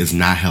that way it's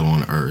not hell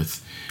on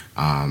earth.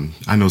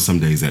 I know some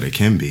days that it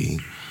can be,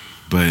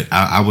 but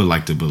I would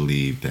like to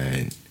believe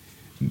that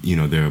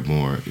there are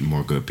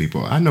more good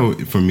people. I know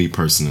for me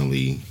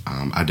personally,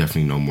 I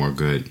definitely know more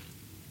good,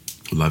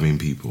 loving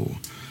people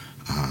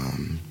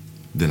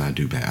than I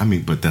do bad. I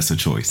mean, but that's a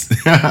choice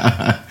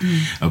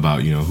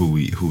about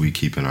who we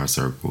keep in our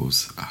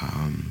circles.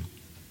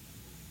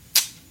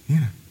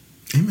 Yeah.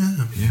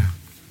 Amen. Yeah.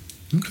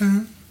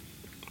 Okay.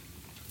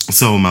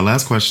 So my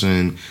last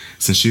question,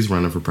 since she's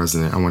running for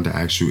president, I wanted to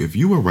ask you, if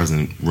you were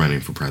running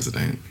for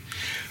president,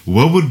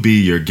 what would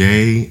be your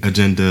gay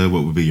agenda?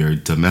 What would be your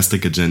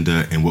domestic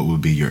agenda? And what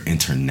would be your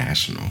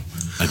international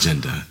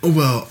agenda?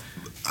 Well,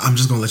 I'm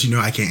just going to let you know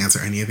I can't answer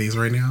any of these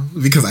right now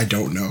because I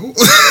don't know.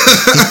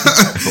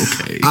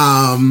 Okay.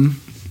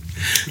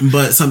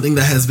 But something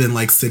that has been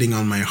sitting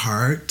on my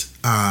heart.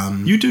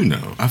 You do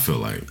know, I feel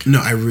like. No,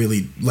 I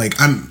really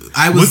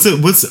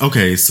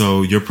Okay,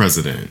 so you're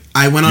president.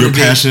 I went on You're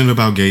passionate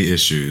about gay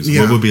issues.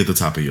 Yeah. What would be at the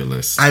top of your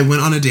list? I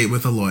went on a date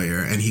with a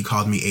lawyer and he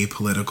called me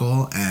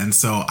apolitical, and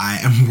so I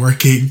am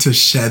working to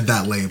shed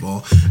that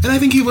label. And I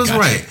think he was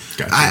right.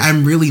 Gotcha.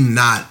 I'm really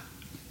not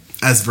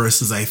as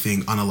versed as I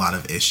think on a lot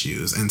of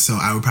issues, and so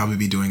I would probably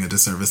be doing a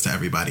disservice to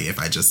everybody if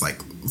I just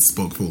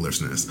spoke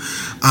foolishness.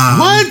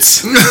 What?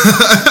 This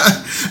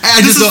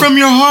is from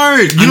your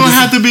heart. You don't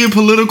have to be a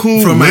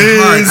political from my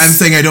heart. I'm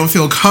saying I don't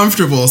feel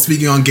comfortable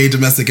speaking on gay,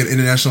 domestic, and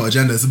international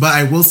agendas. But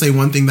I will say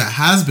one thing that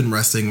has been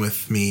resting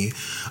with me,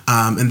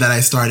 and that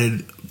I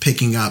started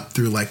picking up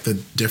through the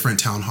different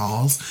town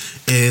halls,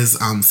 is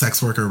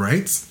sex worker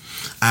rights.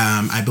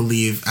 I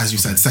believe, as you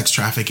said, sex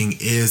trafficking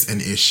is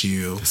an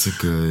issue. That's a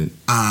good.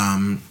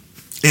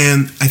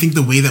 And I think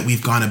the way that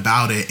we've gone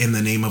about it in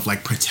the name of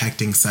like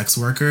protecting sex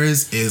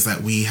workers is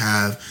that we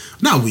have,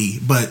 not we,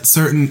 but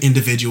certain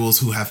individuals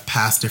who have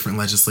passed different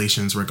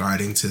legislations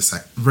regarding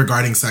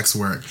sex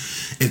work.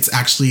 It's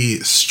actually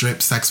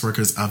stripped sex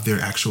workers of their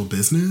actual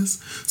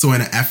business. So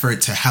in an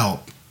effort to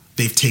help,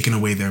 they've taken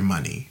away their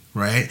money,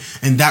 right?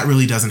 And that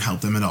really doesn't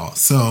help them at all.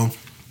 So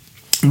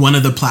one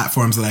of the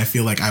platforms that I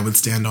feel like I would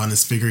stand on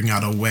is figuring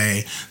out a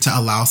way to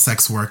allow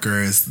sex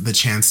workers the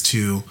chance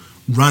to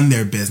run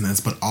their business,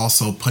 but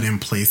also put in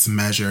place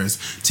measures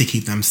to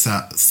keep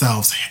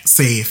themselves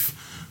safe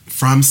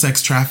from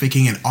sex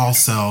trafficking and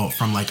also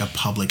from like a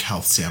public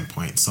health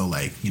standpoint. So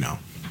like, you know,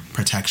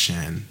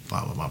 protection,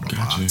 blah, blah, blah, blah,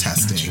 blah,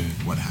 testing,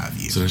 what have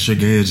you. So that's your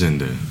gay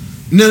agenda.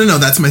 No,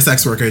 that's my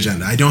sex worker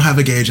agenda. I don't have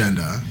a gay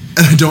agenda,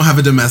 and I don't have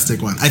a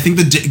domestic one. I think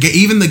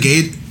even the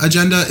gay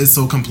agenda is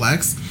so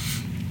complex.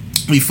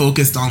 We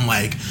focused on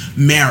like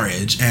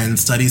marriage, and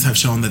studies have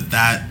shown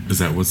that is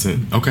that what's it?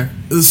 Okay.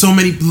 So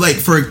many like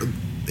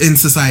in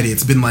society,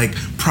 it's been like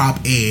Prop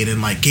 8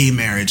 and like gay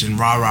marriage and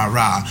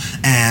rah.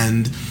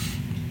 And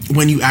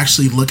when you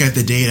actually look at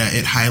the data,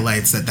 it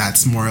highlights that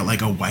that's more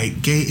like a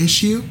white gay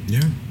issue.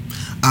 Yeah.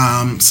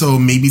 So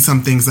maybe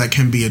some things that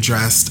can be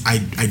addressed, I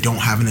don't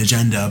have an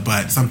agenda,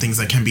 but some things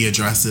that can be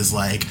addressed is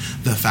like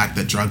the fact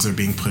that drugs are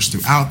being pushed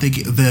throughout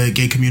the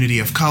gay community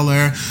of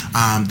color,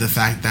 the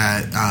fact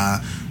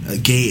that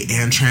gay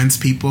and trans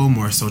people,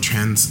 more so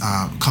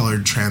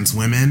colored trans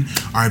women,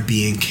 are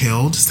being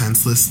killed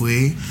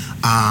senselessly.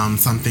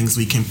 Some things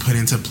we can put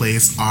into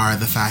place are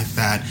the fact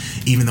that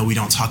even though we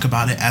don't talk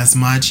about it as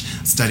much,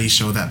 studies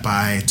show that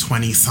by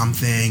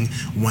 20-something,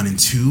 1 in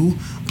 2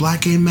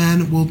 Black gay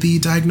men will be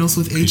diagnosed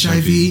with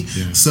HIV.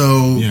 Yeah.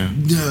 So,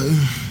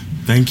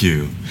 thank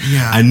you.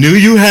 Yeah. I knew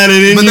you had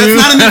it in but you.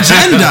 But that's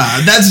not an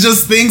agenda. That's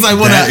just things I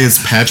want to... That is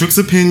Patrick's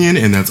opinion,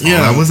 and that's all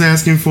I was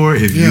asking for.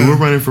 If you were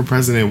running for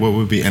president, what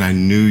would be... And I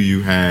knew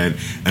you had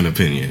an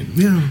opinion.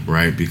 Yeah.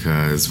 Right?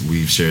 Because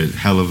we've shared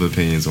hell of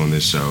opinions on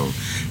this show.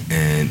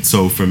 And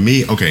so for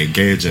me, okay,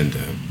 gay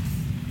agenda.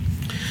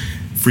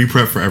 Free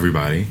PrEP for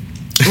everybody.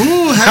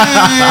 Ooh,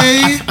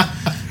 hey.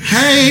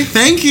 Hey,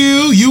 thank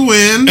you. You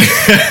win.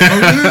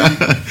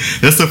 Okay.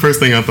 That's the first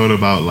thing I thought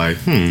about. Like,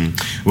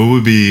 what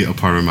would be a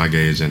part of my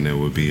gay agenda?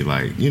 Would be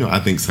like, you know, I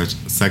think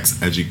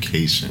sex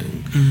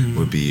education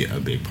would be a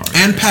big part.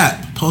 And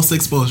PEP,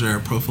 post-exposure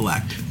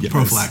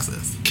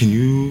prophylaxis. Can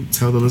you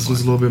tell the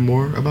listeners a little bit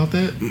more about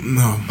that?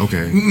 No.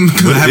 Okay.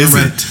 Because I haven't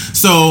read it.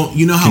 So,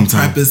 you know how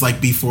PrEP is like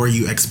before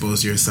you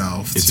expose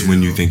yourself. It's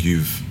when you think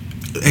you've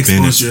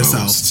expose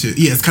yourself to.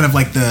 Yeah, it's kind of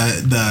like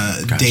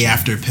the day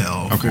after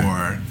pill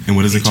for. And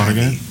what is it HIV. called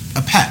again?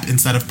 A PEP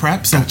instead of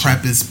PrEP. So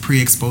PrEP is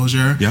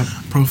pre-exposure. Yep.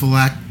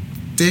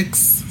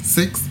 Prophylactics.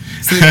 Six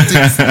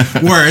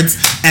words,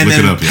 and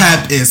then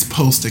PEP is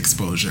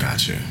post-exposure.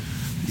 Gotcha.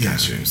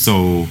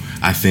 So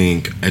I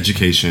think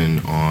education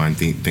on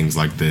things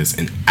like this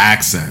and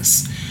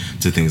access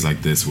to things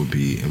like this would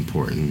be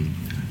important.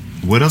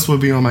 What else would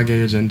be on my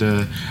gay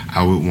agenda?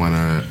 I would want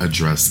to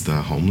address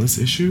the homeless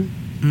issue.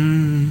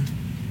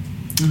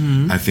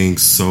 I think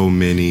so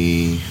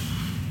many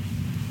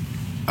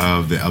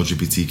of the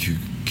LGBTQ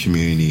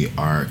community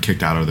are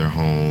kicked out of their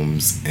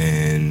homes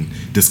and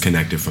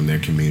disconnected from their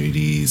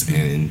communities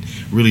and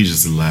really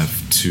just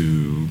left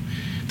to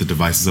the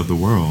devices of the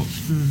world.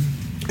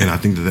 And I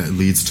think that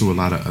leads to a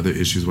lot of other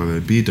issues, whether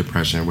it be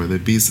depression, whether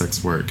it be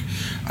sex work.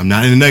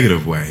 Not in a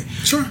negative way.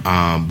 Sure.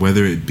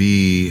 Whether it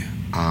be,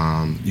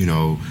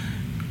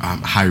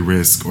 high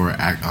risk or,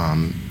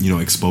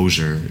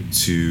 exposure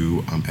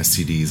to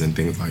STDs and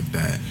things like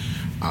that.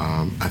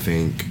 I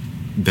think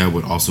that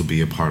would also be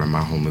a part of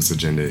my homeless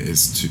agenda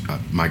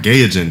my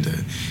gay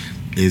agenda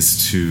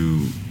is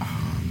to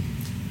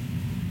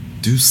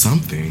do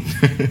something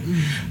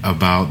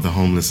about the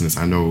homelessness.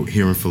 I know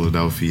here in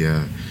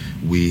Philadelphia,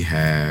 we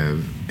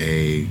have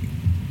a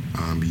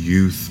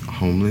youth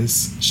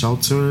homeless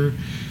shelter.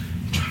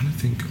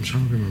 I'm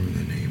trying to remember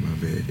the name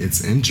of it.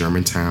 It's in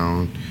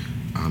Germantown,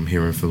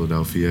 here in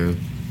Philadelphia.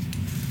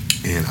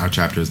 And our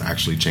chapter is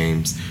actually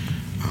James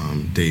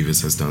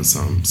Davis has done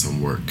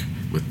some work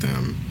with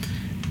them.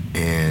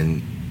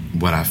 And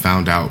what I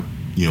found out,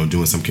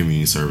 doing some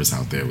community service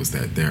out there, was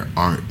that there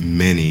aren't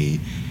many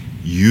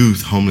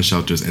youth homeless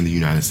shelters in the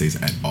United States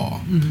at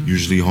all.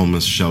 Usually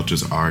homeless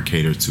shelters are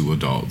catered to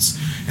adults,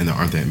 and there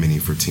aren't that many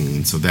for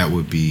teens. So that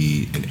would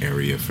be an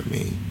area for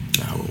me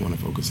that I would want to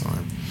focus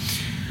on.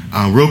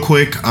 Real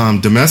quick,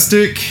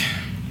 domestic.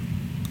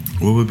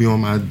 What would be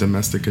on my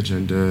domestic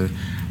agenda?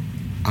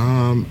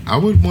 I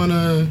would want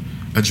to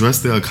address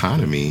the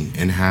economy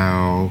and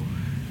how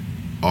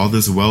all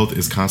this wealth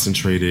is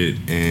concentrated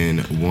in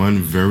one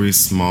very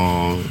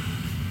small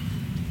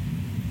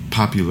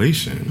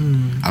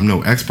population. I'm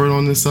no expert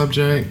on this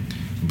subject,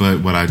 but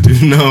what I do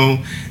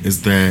know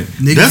is that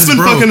that's been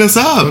fucking us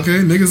up. Okay,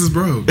 niggas is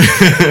broke.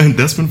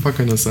 That's been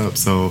fucking us up.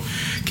 So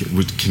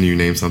can you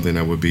name something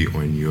that would be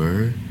on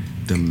your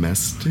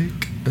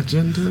domestic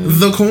agenda?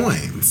 The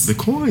coins. The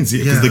coins,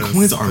 yeah, because the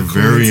coins are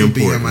very important.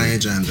 Be on my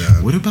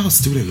agenda. What about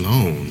student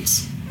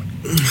loans?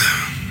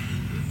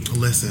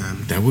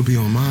 Listen. That would be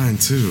on mine,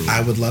 too.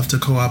 I would love to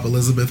co-op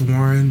Elizabeth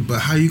Warren, but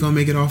how you going to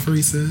make it all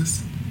free,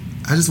 sis?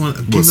 I just want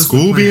to give What, us the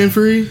school plan. being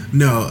free?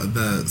 No,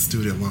 the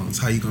student loans.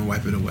 How you going to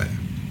wipe it away?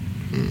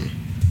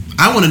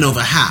 I want to know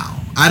the how.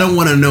 I don't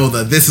want to know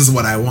the this is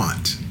what I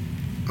want.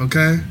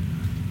 Okay?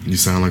 You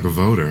sound like a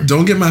voter.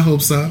 Don't get my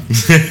hopes up.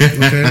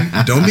 Okay?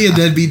 Don't be a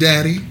deadbeat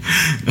daddy.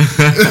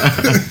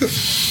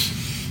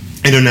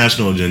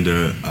 International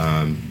agenda,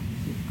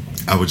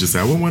 I would just say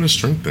I would want to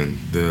strengthen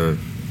the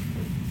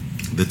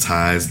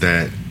ties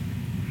that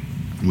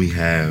we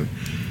have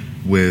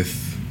with,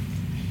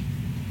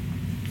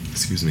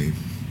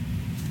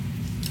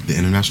 the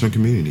international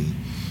community.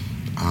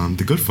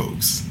 The good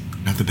folks,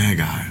 not the bad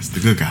guys,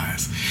 the good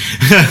guys.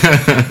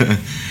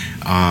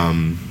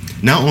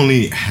 Not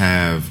only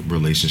have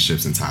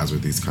relationships and ties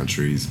with these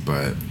countries,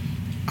 but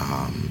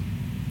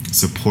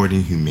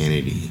supporting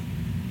humanity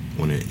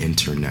on an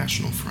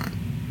international front.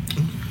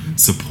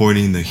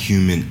 Supporting the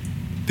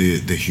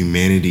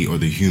humanity or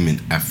the human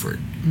effort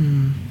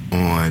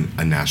on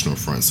a national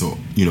front. So,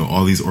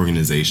 all these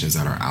organizations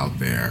that are out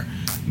there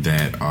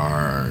that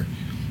are,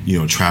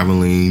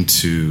 traveling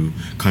to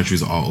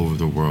countries all over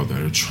the world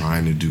that are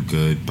trying to do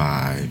good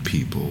by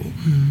people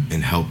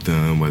and help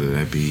them, whether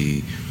that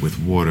be with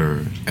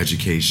water,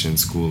 education,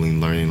 schooling,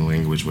 learning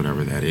language,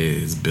 whatever that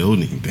is,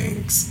 building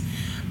things,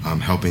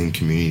 helping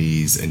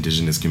communities,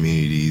 indigenous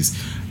communities,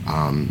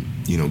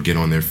 get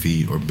on their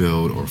feet or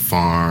build or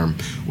farm,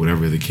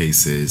 whatever the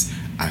case is.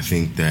 I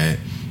think that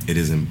it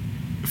is,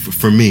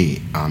 for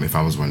me, if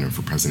I was running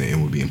for president, it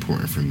would be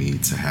important for me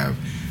to have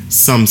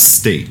some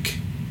stake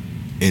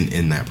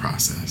in that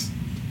process.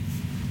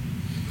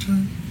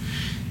 Okay.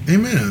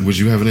 Amen. Would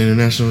you have an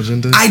international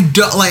agenda? I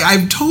don't,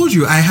 I've told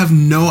you, I have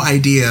no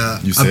idea.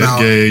 You said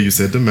gay, you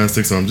said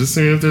domestic, so I'm just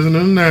saying if there's an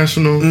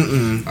international.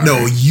 No,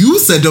 right. You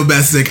said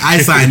domestic, I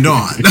signed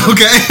on.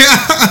 Okay?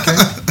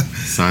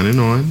 Signing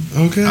on.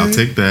 Okay. I'll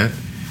take that.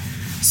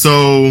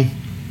 So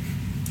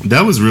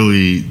that was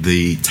really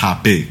the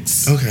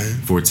topics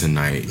for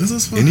tonight. This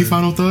was fun. Any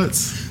final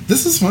thoughts?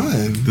 This was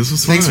fun. This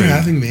was fun. Thanks for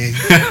having me.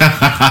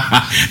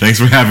 Thanks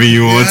for having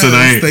you on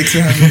tonight. Thanks for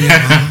having me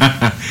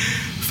on.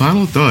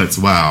 Final thoughts.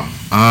 Wow.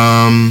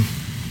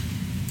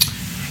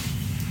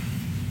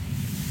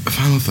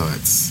 Final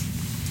thoughts.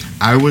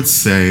 I would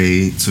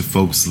say to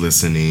folks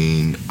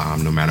listening,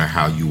 no matter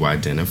how you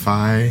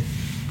identify,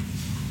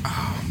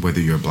 whether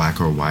you're black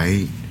or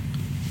white,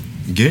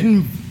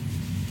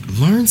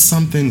 learn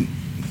something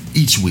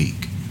each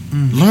week.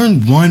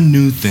 Learn one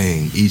new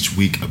thing each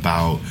week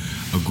about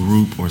a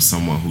group or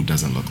someone who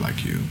doesn't look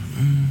like you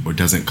or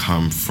doesn't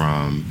come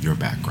from your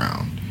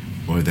background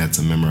or that's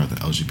a member of the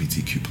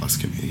LGBTQ plus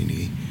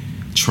community.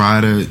 Try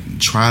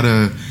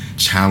to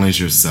challenge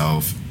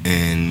yourself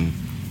in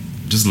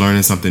just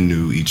learning something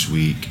new each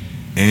week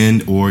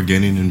and or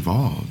getting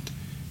involved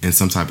in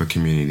some type of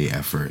community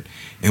effort.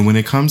 And when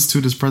it comes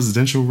to this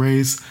presidential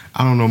race,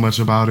 I don't know much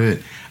about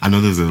it. I know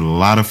there's a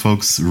lot of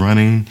folks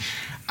running.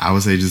 I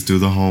would say just do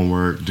the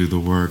homework, do the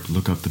work,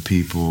 look up the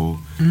people,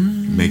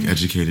 make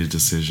educated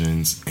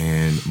decisions,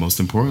 and most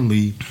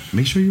importantly,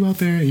 make sure you're out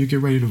there and you get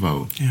ready to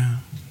vote. Yeah.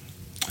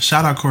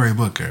 Shout out Cory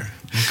Booker,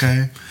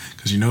 okay?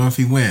 Because if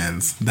he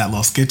wins, that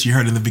little sketch you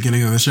heard in the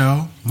beginning of the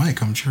show might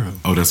come true.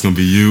 Oh, that's going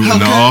to be you in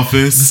the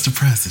office? Mr.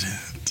 President.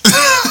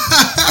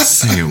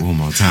 Say it one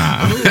more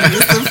time.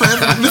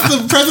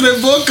 Mr.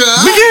 President Booker.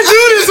 We can't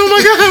do this. Oh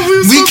my God.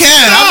 We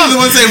can. I'm the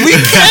one saying we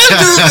can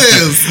do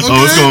this. Okay?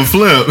 Oh, it's going to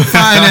flip.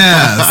 Fine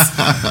ass.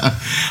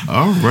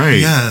 All right.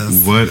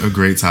 Yes. What a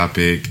great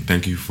topic.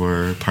 Thank you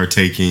for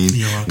partaking.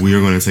 You're welcome. We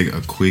are going to take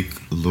a quick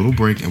little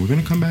break and we're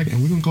going to come back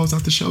and we're going to close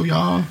out the show,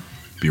 y'all.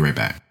 Be right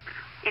back.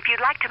 If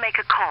you'd like to make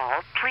a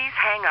call, please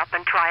hang up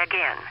and try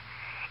again.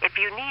 If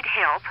you need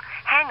help,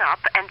 hang up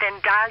and then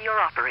dial your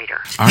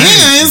operator. All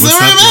right, what's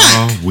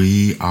up, y'all?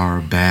 We are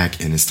back,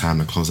 and it's time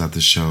to close out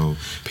the show.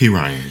 P.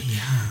 Ryan,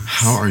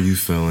 how are you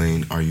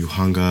feeling? Are you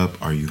hung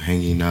up? Are you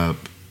hanging up?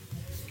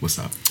 What's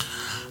up?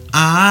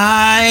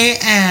 I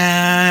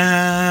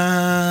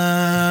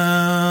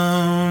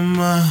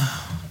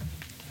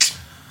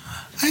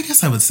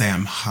guess I would say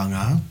I'm hung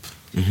up.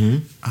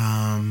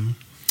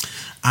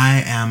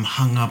 I am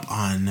hung up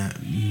on...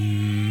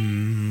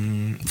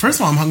 first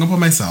of all, I'm hung up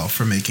on myself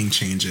for making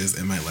changes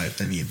in my life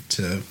that need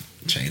to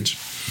change.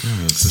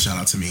 Yes. So shout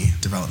out to me.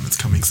 Development's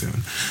coming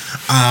soon.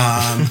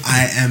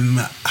 I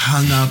am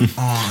hung up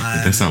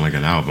on... That sounds like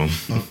an album.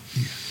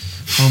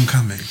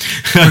 Homecoming.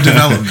 Or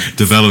Development.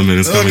 Development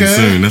is coming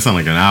soon. That sounds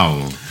like an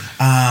album.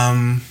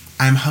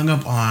 I'm hung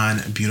up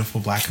on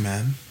beautiful black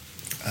men.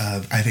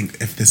 I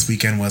think if this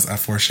weekend was a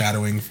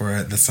foreshadowing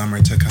for the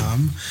summer to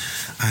come,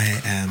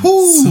 I am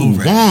so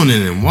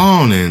ready.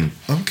 Wanting.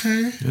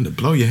 Okay. And to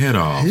blow your head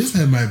off. His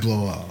head might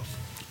blow off.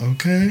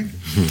 Okay.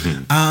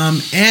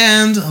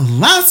 And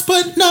last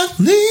but not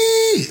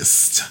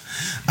least,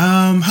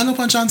 hung up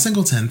on John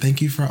Singleton. Thank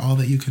you for all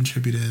that you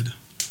contributed.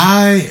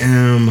 I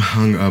am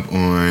hung up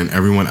on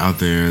everyone out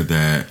there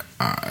that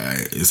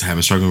is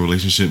having struggling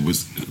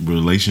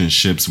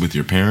relationships with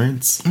your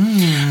parents.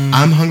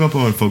 I'm hung up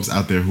on folks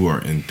out there who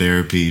are in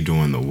therapy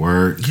doing the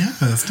work.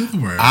 Yes, do the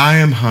work. I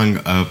am hung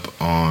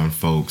up on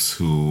folks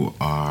who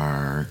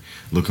are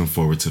looking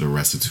forward to the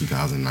rest of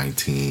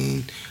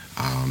 2019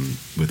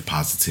 with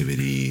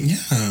positivity. Yeah.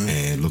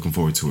 And looking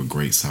forward to a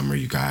great summer.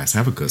 You guys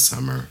have a good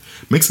summer.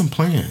 Make some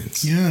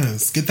plans.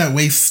 Yes. Get that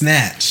waist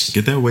snatched.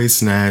 Get that waist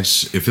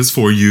snatched. If it's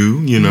for you,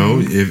 you know,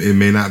 if it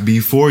may not be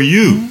for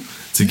you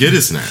to get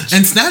it snatched.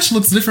 And snatch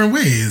looks different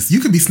ways.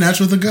 You could be snatched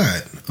with a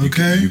gut.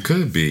 Okay. You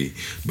could be.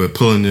 But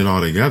pulling it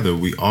all together,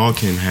 we all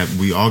got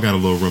a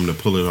little room to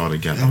pull it all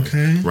together.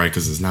 Okay. Right?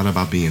 Because it's not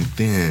about being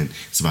thin,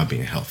 it's about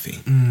being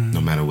healthy.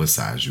 No matter what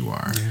size you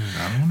are. Yeah,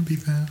 I don't want to be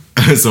fat.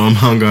 So I'm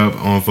hung up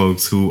on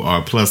folks who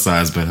are plus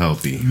size but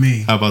healthy.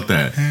 Me. How about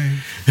that? Hey.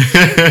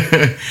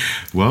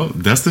 Well,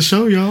 that's the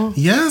show, y'all.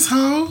 Yes,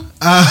 ho.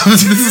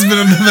 This has been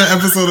another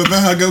episode of the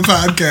Hug Up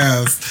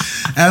Podcast.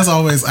 As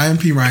always, I am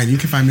P. Ryan. You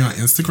can find me on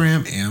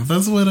Instagram and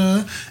the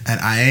Twitter at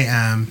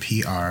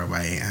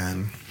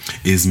IAMPRYAN.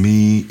 Is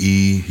me,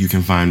 E. You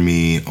can find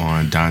me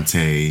on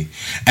Dante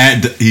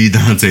at E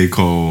Dante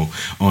Cole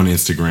on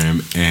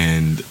Instagram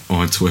and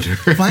on Twitter.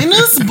 Find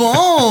us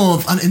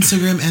both on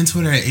Instagram and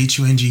Twitter at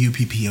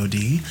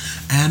HUNGUPPOD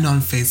and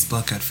on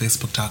Facebook at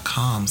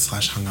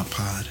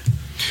facebook.com/hunguppod.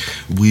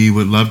 We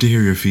would love to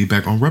hear your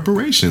feedback on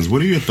reparations.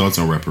 What are your thoughts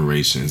on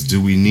reparations?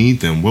 Do we need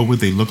them? What would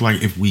they look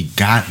like if we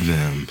got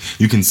them?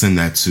 You can send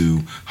that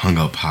to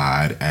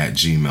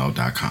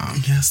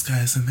hunguppod@gmail.com. Yes,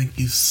 guys, and thank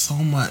you so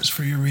much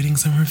for your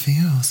ratings and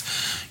reviews.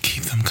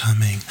 Keep them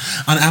coming.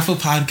 On Apple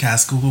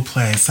Podcasts, Google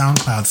Play,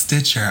 SoundCloud,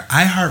 Stitcher,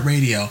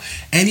 iHeartRadio,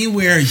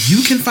 anywhere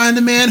you can find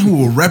a man who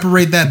will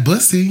reparate that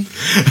pussy.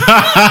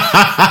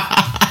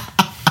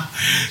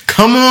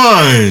 Come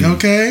on.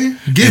 Okay?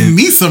 Give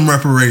me some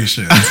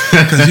reparations.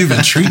 Because you've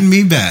been treating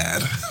me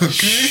bad.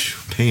 Okay?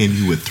 Paying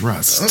you with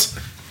thrust.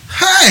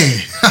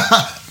 Hey!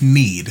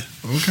 Need.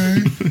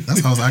 Okay?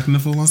 That's how I was acting a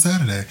fool on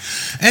Saturday.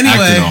 Anyway.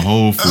 Acting a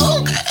whole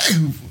fool. Okay.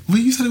 Well,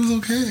 you said it was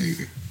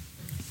okay.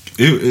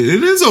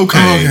 It is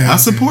okay. I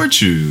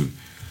support you.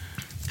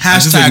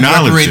 Hashtag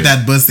reparate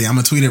that bussy. I'm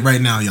going to tweet it right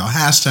now, y'all.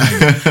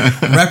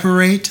 Hashtag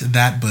reparate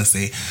that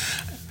bussy.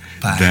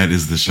 Bye. That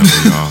is the show,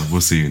 y'all.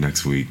 We'll see you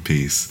next week.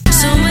 Peace.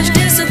 So much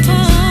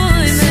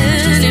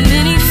disappointment.